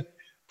I said,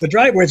 the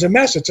driveway's a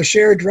mess. It's a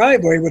shared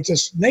driveway with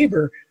this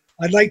neighbor.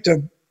 I'd like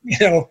to,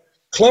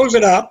 close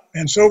it up,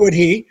 and so would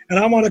he, and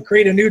I want to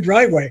create a new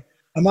driveway.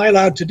 Am I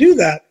allowed to do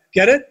that?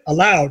 Get it?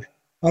 Allowed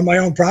on my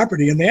own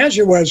property. And the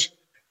answer was,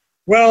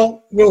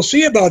 well, we'll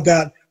see about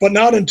that, but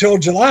not until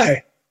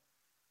July.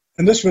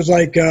 And this was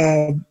like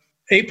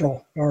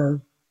April or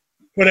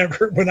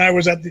whatever, when I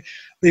was at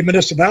the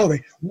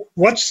municipality.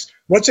 What's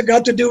it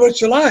got to do with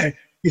July?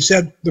 He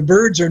said, the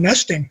birds are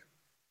nesting.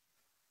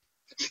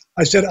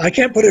 I said, I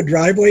can't put a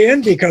driveway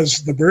in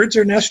because the birds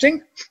are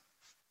nesting?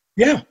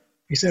 Yeah.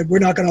 He said, we're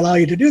not going to allow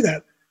you to do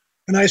that.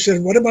 And I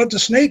said, what about the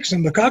snakes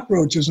and the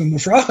cockroaches and the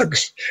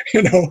frogs?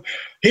 He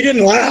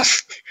didn't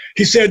laugh.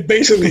 He said,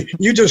 basically,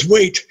 you just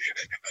wait,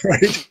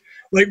 right?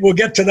 Like, we'll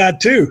get to that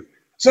too.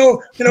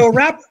 So,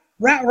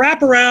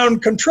 wrap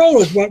around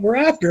control is what we're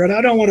after. And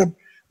I don't want to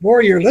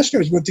bore your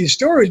listeners with these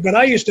stories, but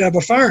I used to have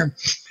a farm,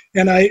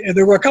 and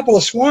there were a couple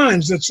of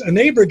swans that a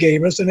neighbor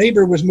gave us. The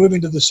neighbor was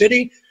moving to the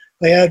city.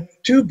 They had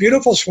two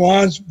beautiful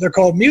swans. They're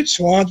called mute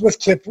swans with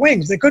clipped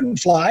wings. They couldn't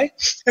fly,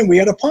 and we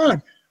had a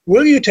pond.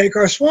 Will you take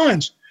our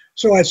swans?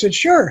 So I said,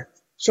 sure.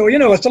 So,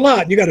 it's a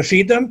lot. You got to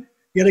feed them.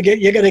 You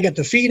got to get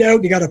the feed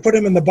out. You got to put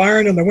them in the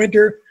barn in the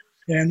winter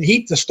and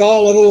heat the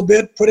stall a little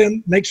bit,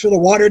 make sure the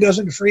water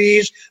doesn't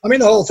freeze. I mean,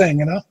 the whole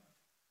thing,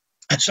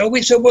 And so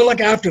we said, we'll look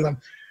after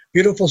them.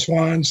 Beautiful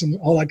swans and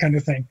all that kind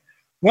of thing.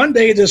 One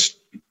day,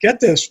 get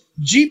this,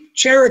 Jeep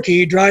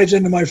Cherokee drives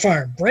into my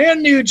farm.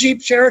 Brand new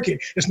Jeep Cherokee.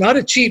 It's not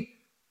a cheap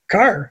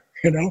car,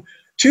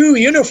 Two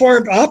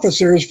uniformed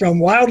officers from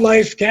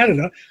Wildlife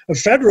Canada, a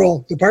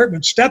federal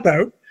department, step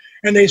out,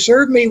 and they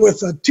served me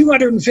with a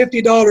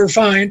 $250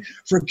 fine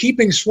for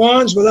keeping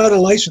swans without a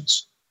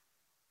license.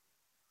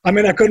 I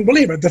mean, I couldn't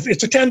believe it.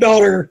 It's a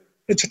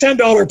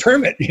 $10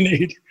 permit you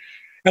need.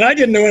 And I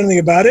didn't know anything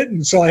about it,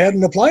 and so I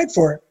hadn't applied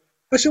for it.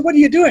 I said, what are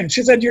you doing?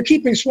 She said, you're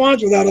keeping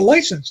swans without a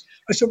license.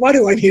 I said, why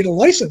do I need a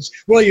license?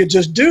 Well, you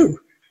just do.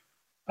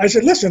 I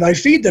said, listen, I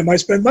feed them. I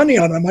spend money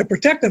on them. I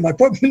protect them. I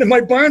put them in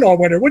my barn all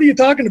winter. What are you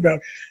talking about?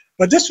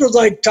 But this was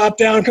like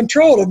top-down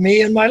control of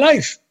me and my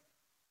life,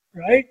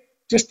 right?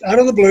 Just out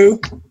of the blue.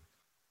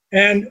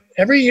 And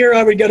every year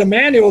I would get a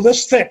manual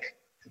this thick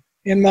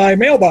in my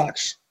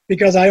mailbox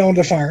because I owned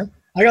a farm.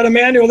 I got a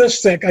manual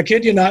this thick. I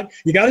kid you not.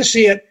 You got to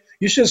see it.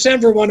 You should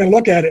send for one and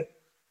look at it.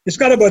 It's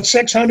got about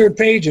 600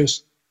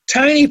 pages.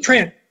 Tiny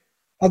print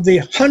of the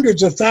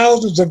hundreds of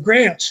thousands of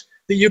grants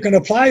that you can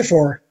apply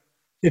for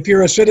if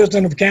you're a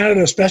citizen of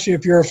Canada, especially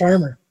if you're a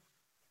farmer.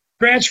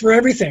 Grants for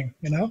everything,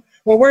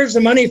 Well, where's the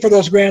money for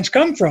those grants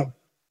come from?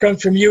 It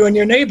comes from you and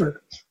your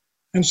neighbor,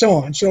 and so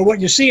on. So what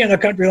you see in a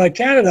country like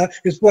Canada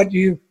is what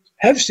you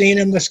have seen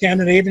in the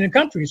Scandinavian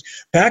countries.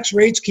 Tax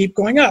rates keep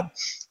going up.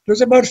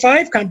 There's about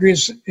 5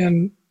 countries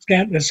in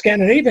the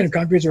Scandinavian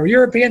countries or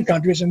European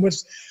countries in which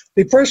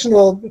the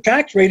personal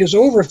tax rate is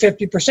over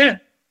 50%.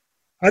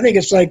 I think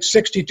it's like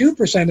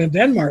 62% in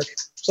Denmark,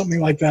 something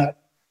like that.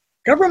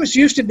 Governments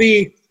used to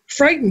be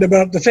frightened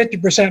about the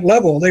 50%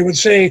 level. They would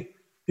say,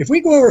 if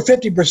we go over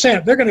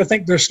 50%, they're going to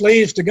think they're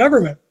slaves to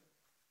government.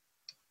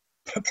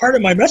 Part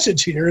of my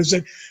message here is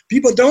that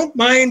people don't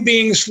mind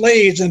being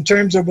slaves in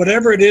terms of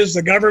whatever it is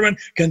the government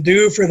can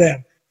do for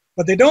them.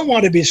 What they don't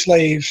want to be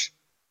slaves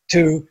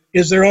to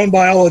is their own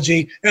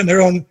biology and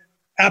their own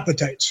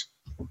appetites.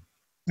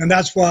 And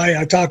that's why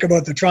I talk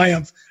about the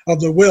triumph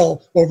of the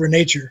will over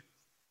nature.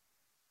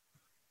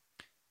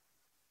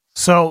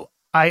 So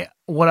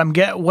what I'm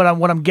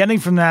getting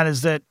from that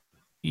is that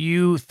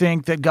you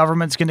think that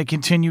government's going to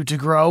continue to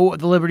grow,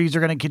 the liberties are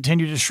going to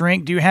continue to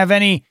shrink. Do you have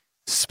any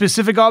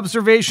specific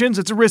observations?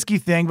 It's a risky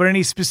thing, but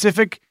any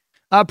specific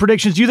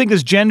predictions? Do you think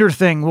this gender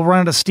thing will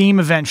run out of steam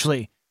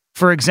eventually?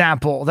 For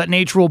example, that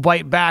nature will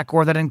bite back,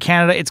 or that in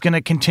Canada it's going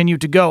to continue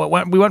to go.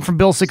 We went from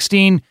Bill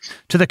 16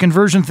 to the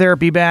conversion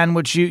therapy ban,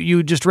 which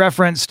you just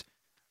referenced.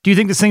 Do you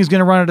think this thing is going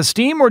to run out of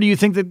steam, or do you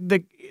think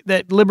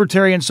that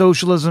libertarian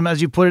socialism,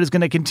 as you put it, is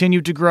going to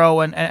continue to grow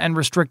and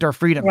restrict our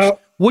freedoms? Well,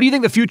 what do you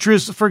think the future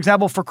is, for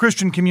example, for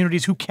Christian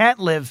communities who can't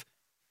live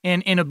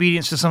in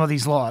obedience to some of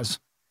these laws?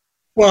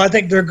 Well, I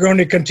think they're going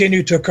to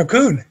continue to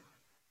cocoon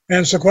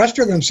and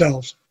sequester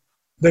themselves.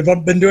 They've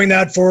been doing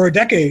that for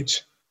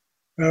decades.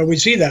 We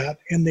see that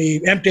in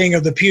the emptying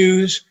of the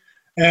pews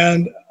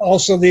and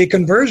also the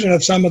conversion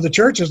of some of the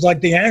churches, like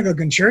the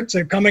Anglican Church.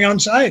 They're coming on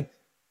side,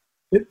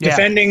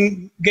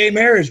 defending gay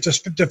marriage,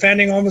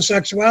 defending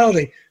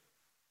homosexuality.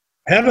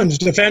 Heavens,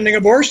 defending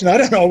abortion. I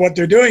don't know what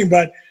they're doing,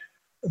 but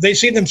they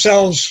see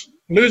themselves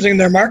losing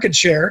their market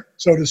share,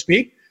 so to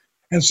speak,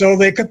 and so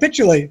they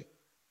capitulate.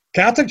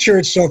 Catholic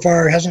Church so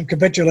far hasn't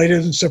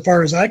capitulated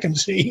insofar as I can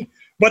see,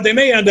 but they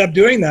may end up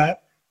doing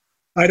that.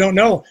 I don't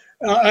know.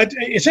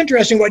 It's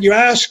interesting what you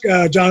ask,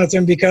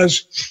 Jonathan,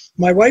 because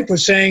my wife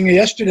was saying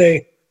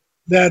yesterday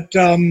that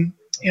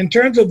in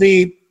terms of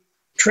the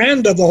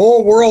trend of the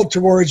whole world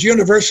towards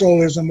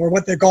universalism, or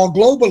what they call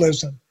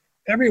globalism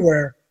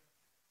everywhere,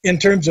 in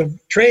terms of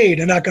trade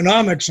and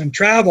economics and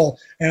travel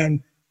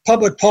and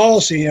public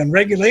policy and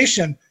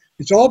regulation,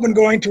 it's all been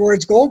going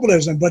towards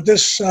globalism. But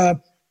this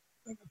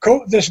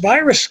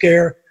virus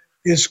scare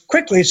is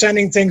quickly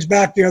sending things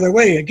back the other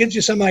way. It gives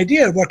you some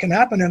idea of what can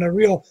happen in a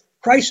real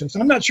crisis.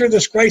 I'm not sure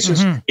this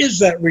crisis is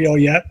that real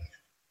yet.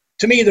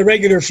 To me, the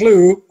regular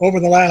flu over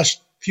the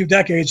last few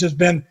decades has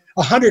been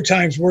 100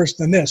 times worse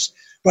than this.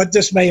 But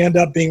this may end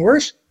up being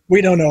worse. We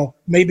don't know.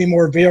 Maybe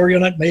more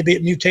virulent. Maybe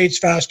it mutates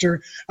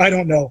faster. I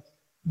don't know.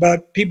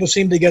 But people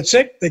seem to get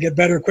sick. They get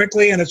better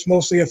quickly, and it's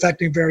mostly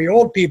affecting very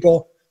old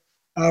people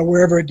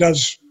wherever it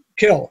does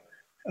kill.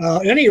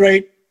 At any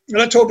rate,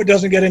 let's hope it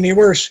doesn't get any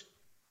worse.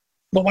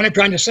 But what I'm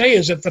trying to say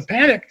is that the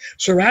panic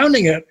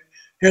surrounding it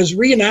has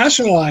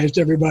renationalized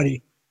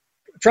everybody.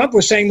 Trump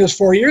was saying this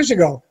 4 years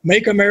ago,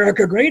 make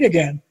America great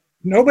again.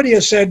 Nobody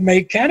has said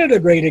make Canada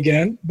great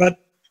again, but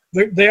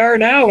They are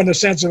now in the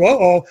sense of,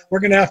 we're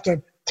going to have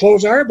to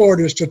close our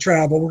borders to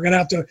travel. We're going to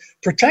have to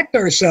protect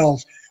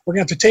ourselves. We're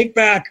going to have to take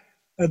back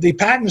the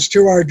patents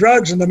to our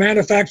drugs and the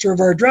manufacture of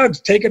our drugs,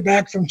 take it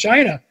back from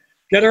China,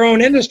 get our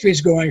own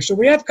industries going. So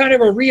we have kind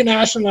of a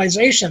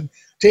renationalization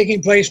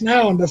taking place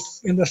now in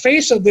the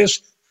face of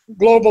this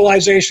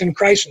globalization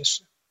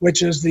crisis,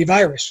 which is the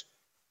virus.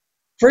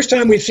 First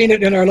time we've seen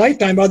it in our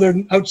lifetime,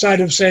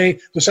 outside of, say,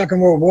 the Second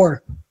World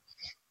War.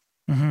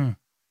 Mm-hmm.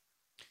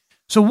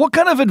 So what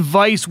kind of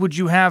advice would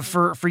you have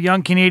for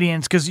young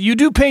Canadians? Because you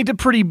do paint a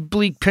pretty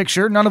bleak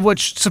picture, none of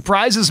which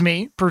surprises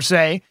me, per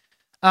se.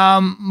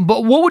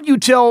 But what would you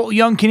tell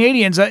young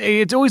Canadians?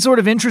 It's always sort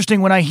of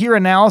interesting when I hear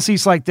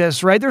analyses like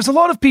this, right? There's a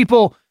lot of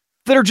people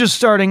that are just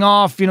starting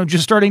off,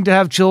 just starting to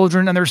have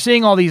children, and they're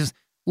seeing all these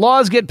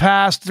laws get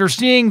passed. They're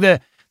seeing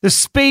the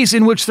space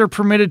in which they're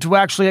permitted to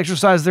actually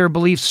exercise their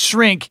beliefs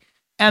shrink.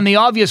 And the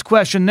obvious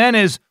question then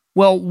is,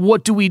 well,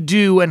 what do we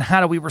do and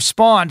how do we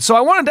respond? So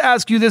I wanted to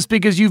ask you this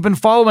because you've been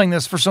following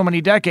this for so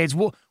many decades.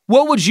 What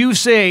would you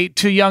say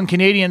to young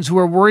Canadians who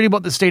are worried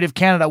about the state of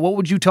Canada? What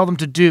would you tell them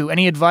to do?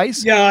 Any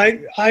advice? Yeah,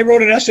 I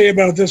wrote an essay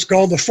about this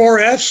called The 4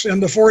 F's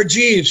and the 4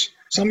 G's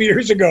some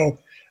years ago.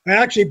 I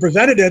actually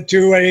presented it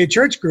to a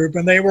church group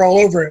and they were all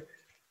over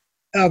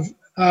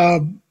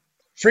it.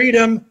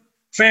 Freedom,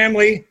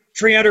 family,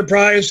 free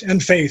enterprise,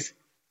 and faith.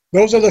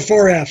 Those are the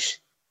 4 F's,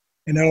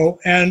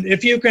 and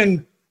if you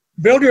can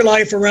build your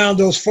life around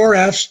those 4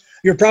 F's,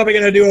 you're probably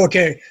going to do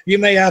okay. You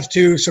may have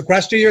to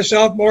sequester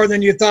yourself more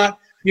than you thought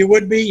you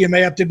would be. You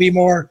may have to be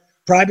more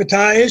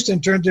privatized in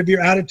terms of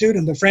your attitude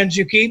and the friends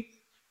you keep.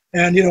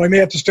 And, you may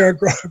have to start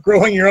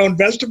growing your own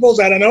vegetables.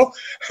 I don't know.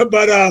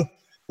 But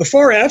the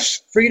 4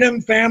 F's,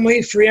 freedom,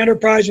 family, free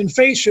enterprise, and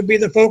faith, should be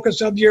the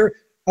focus of your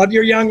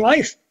young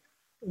life.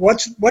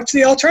 What's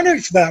the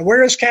alternative to that?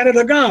 Where has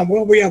Canada gone?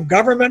 Well, we have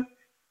government,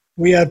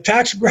 we have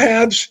tax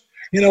grabs,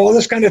 all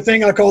this kind of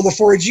thing I call the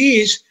 4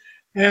 G's.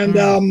 And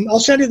I'll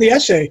send you the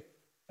essay.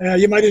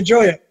 You might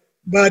enjoy it.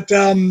 But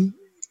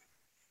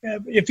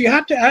if you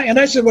have to, and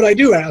this is what I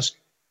do ask,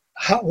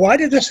 why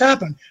did this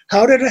happen?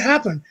 How did it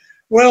happen?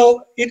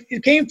 Well,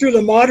 it came through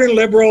the modern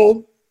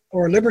liberal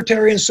or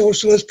libertarian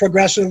socialist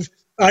progressive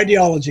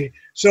ideology.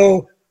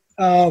 So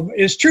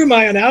it's true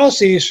my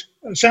analyses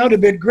sound a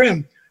bit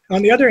grim.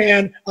 On the other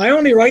hand, I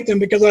only write them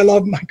because I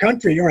love my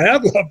country, or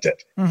have loved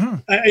it. Mm-hmm.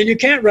 And you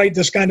can't write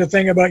this kind of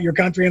thing about your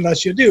country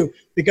unless you do,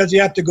 because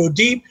you have to go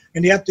deep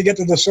and you have to get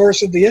to the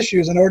source of the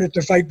issues in order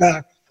to fight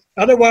back.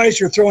 Otherwise,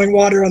 you're throwing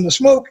water on the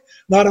smoke,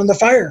 not on the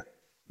fire.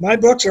 My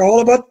books are all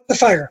about the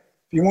fire.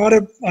 If you want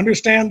to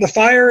understand the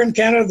fire in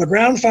Canada, the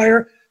ground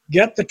fire,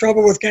 get The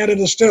Trouble with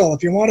Canada Still.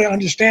 If you want to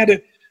understand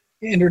it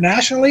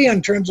internationally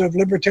in terms of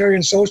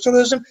libertarian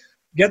socialism,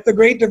 get The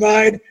Great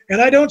Divide.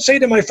 And I don't say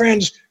to my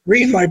friends,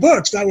 read my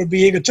books. That would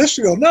be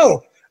egotistical.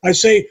 No, I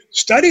say,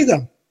 study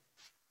them.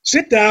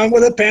 Sit down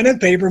with a pen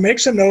and paper, make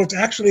some notes,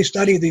 actually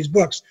study these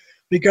books,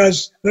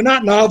 because they're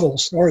not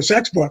novels or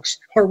sex books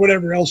or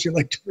whatever else you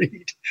like to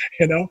read,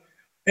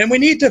 And we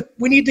need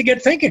to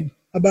get thinking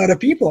about a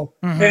people,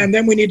 and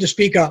then we need to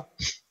speak up.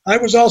 I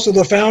was also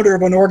the founder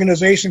of an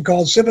organization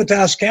called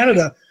Socialist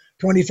Canada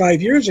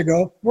 25 years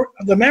ago.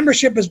 The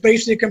membership is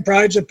basically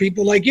comprised of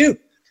people like you.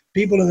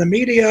 People in the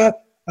media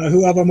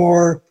who have a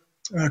more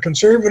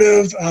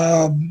conservative,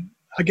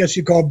 I guess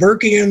you call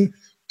Burkean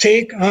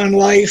take on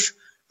life,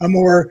 a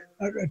more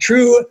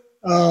true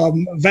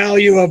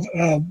value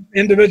of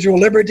individual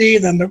liberty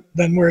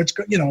than where it's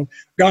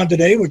gone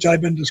today, which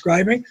I've been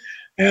describing.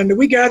 And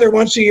we gather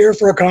once a year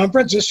for a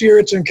conference. This year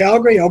it's in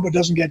Calgary. I hope it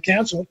doesn't get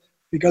canceled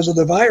because of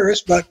the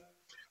virus. But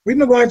we've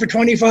been going for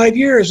 25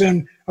 years,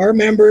 and our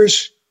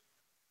members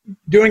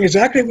doing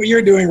exactly what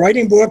you're doing,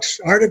 writing books,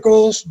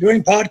 articles,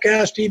 doing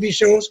podcasts, TV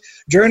shows,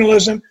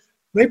 journalism.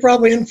 They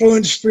probably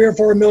influence 3 or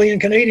 4 million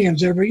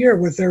Canadians every year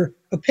with their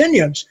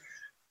opinions.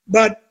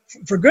 But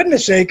for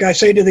goodness sake, I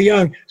say to the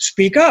young,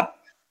 speak up.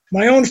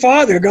 My own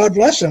father, God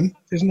bless him,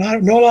 is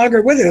no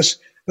longer with us,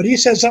 but he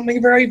said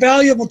something very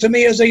valuable to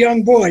me as a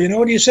young boy. You know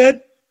what he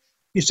said?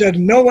 He said,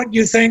 know what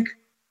you think,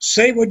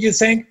 say what you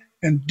think,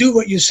 and do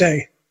what you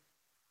say.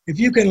 If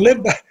you can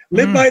live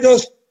by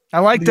those I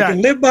like that. You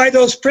can live by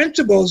those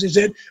principles, he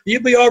said,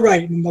 you'll be all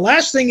right. And the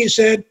last thing he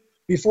said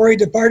before he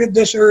departed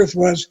this earth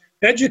was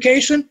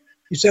education.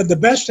 He said the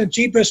best and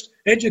cheapest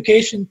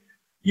education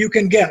you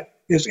can get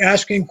is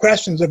asking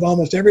questions of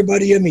almost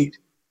everybody you meet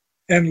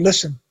and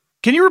listen.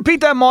 Can you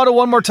repeat that motto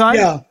one more time?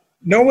 Yeah.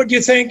 Know what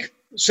you think,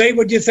 say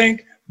what you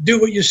think, do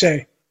what you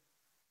say.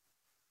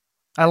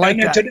 I like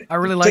that. I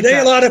really like that.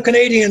 Today, a lot of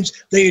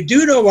Canadians, they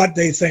do know what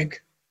they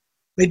think.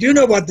 They do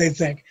know what they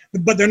think,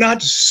 but they're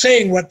not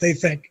saying what they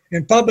think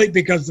in public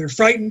because they're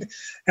frightened,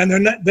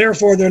 and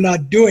therefore they're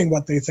not doing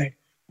what they think.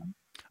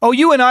 Oh,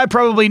 you and I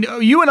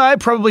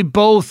probably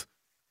both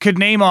could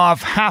name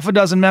off half a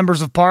dozen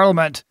members of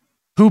Parliament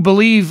who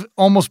believe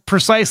almost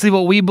precisely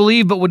what we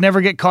believe, but would never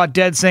get caught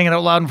dead saying it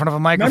out loud in front of a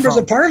microphone.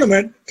 Members of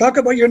Parliament, talk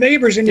about your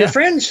neighbors and your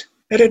friends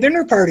at a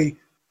dinner party.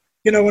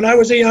 When I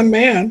was a young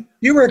man,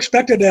 you were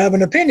expected to have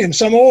an opinion.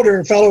 Some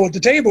older fellow at the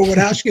table would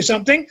ask you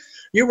something.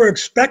 You were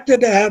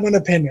expected to have an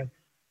opinion.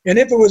 And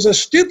if it was a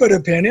stupid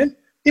opinion,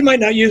 he might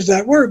not use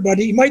that word, but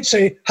he might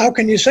say, how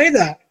can you say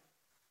that?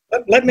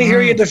 Let me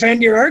hear you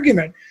defend your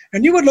argument.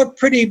 And you would look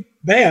pretty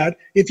bad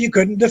if you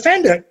couldn't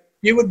defend it.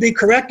 You would be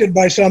corrected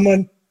by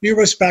someone you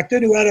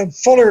respected who had a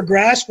fuller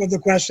grasp of the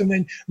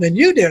question than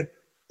you did.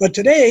 But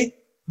today,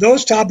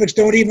 those topics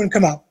don't even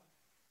come up.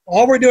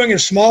 All we're doing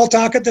is small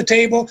talk at the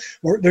table.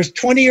 There's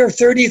 20 or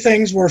 30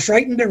 things we're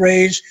frightened to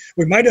raise.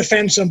 We might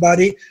offend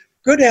somebody.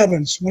 Good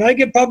heavens, when I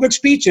give public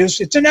speeches,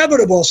 it's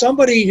inevitable.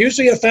 Somebody,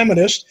 usually a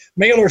feminist,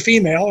 male or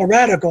female, a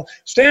radical,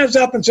 stands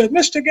up and says,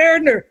 Mr.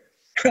 Gardner,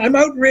 I'm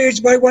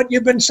outraged by what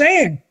you've been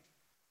saying.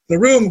 The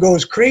room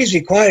goes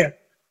crazy quiet.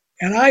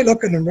 And I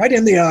look at them right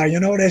in the eye. You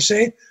know what I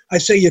say? I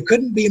say, you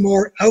couldn't be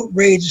more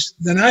outraged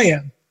than I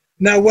am.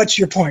 Now, what's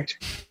your point?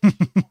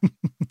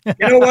 You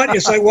know what?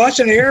 It's like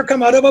watching air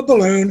come out of a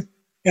balloon.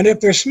 And if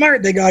they're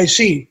smart, they go, I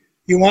see.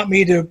 You want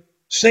me to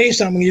say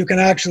something you can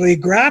actually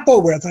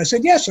grapple with. I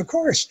said, yes, of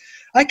course.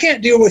 I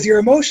can't deal with your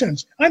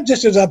emotions. I'm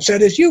just as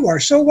upset as you are.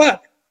 So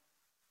what?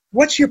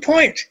 What's your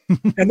point?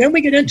 And then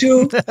we get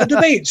into a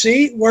debate.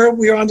 See, where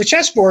we're on the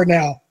chessboard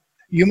now.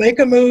 You make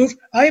a move,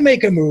 I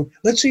make a move.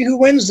 Let's see who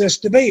wins this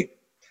debate.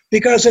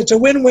 Because it's a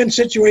win-win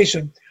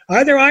situation.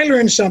 Either I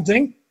learn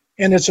something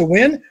and it's a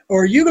win,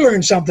 or you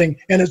learn something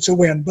and it's a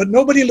win. But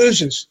nobody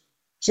loses.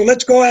 So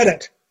let's go at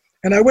it.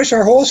 And I wish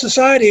our whole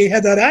society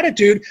had that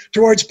attitude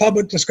towards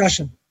public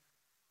discussion.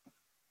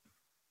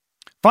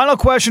 Final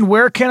question,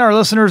 where can our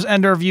listeners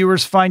and our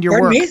viewers find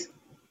your work? Me?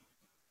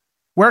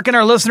 Where can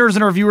our listeners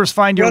and our viewers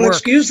find your work? Well,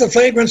 excuse the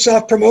flagrant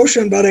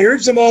self-promotion, but I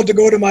urge them all to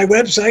go to my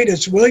website.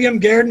 It's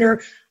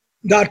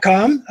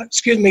williamgardner.com,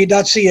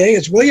 .ca.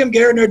 It's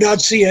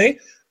williamgardner.ca.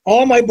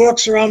 All my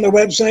books are on the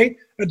website,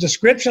 a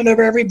description of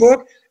every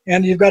book,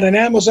 and you've got an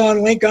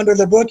Amazon link under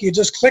the book. You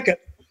just click it,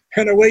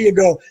 and away you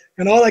go.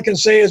 And all I can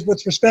say is,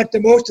 with respect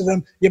to most of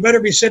them, you better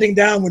be sitting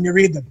down when you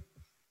read them.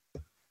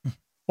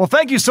 Well,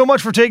 thank you so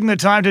much for taking the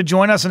time to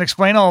join us and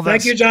explain all this.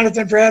 Thank you,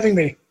 Jonathan, for having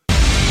me.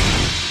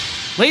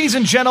 Ladies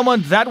and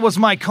gentlemen, that was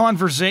my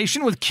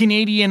conversation with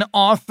Canadian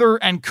author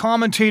and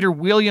commentator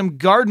William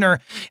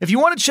Gardner. If you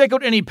want to check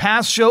out any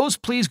past shows,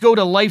 please go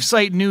to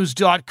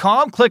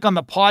lifesitenews.com. Click on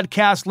the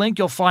podcast link.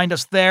 You'll find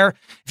us there.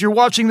 If you're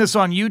watching this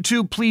on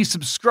YouTube, please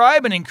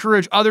subscribe and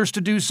encourage others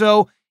to do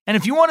so. And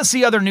if you want to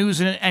see other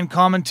news and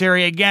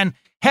commentary, again,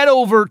 head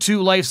over to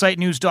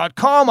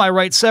lifesitenews.com. I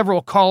write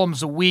several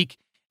columns a week,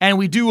 and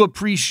we do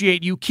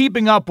appreciate you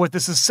keeping up with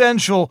this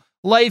essential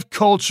life,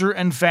 culture,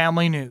 and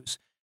family news.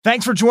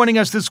 Thanks for joining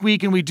us this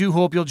week, and we do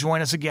hope you'll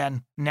join us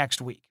again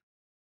next week.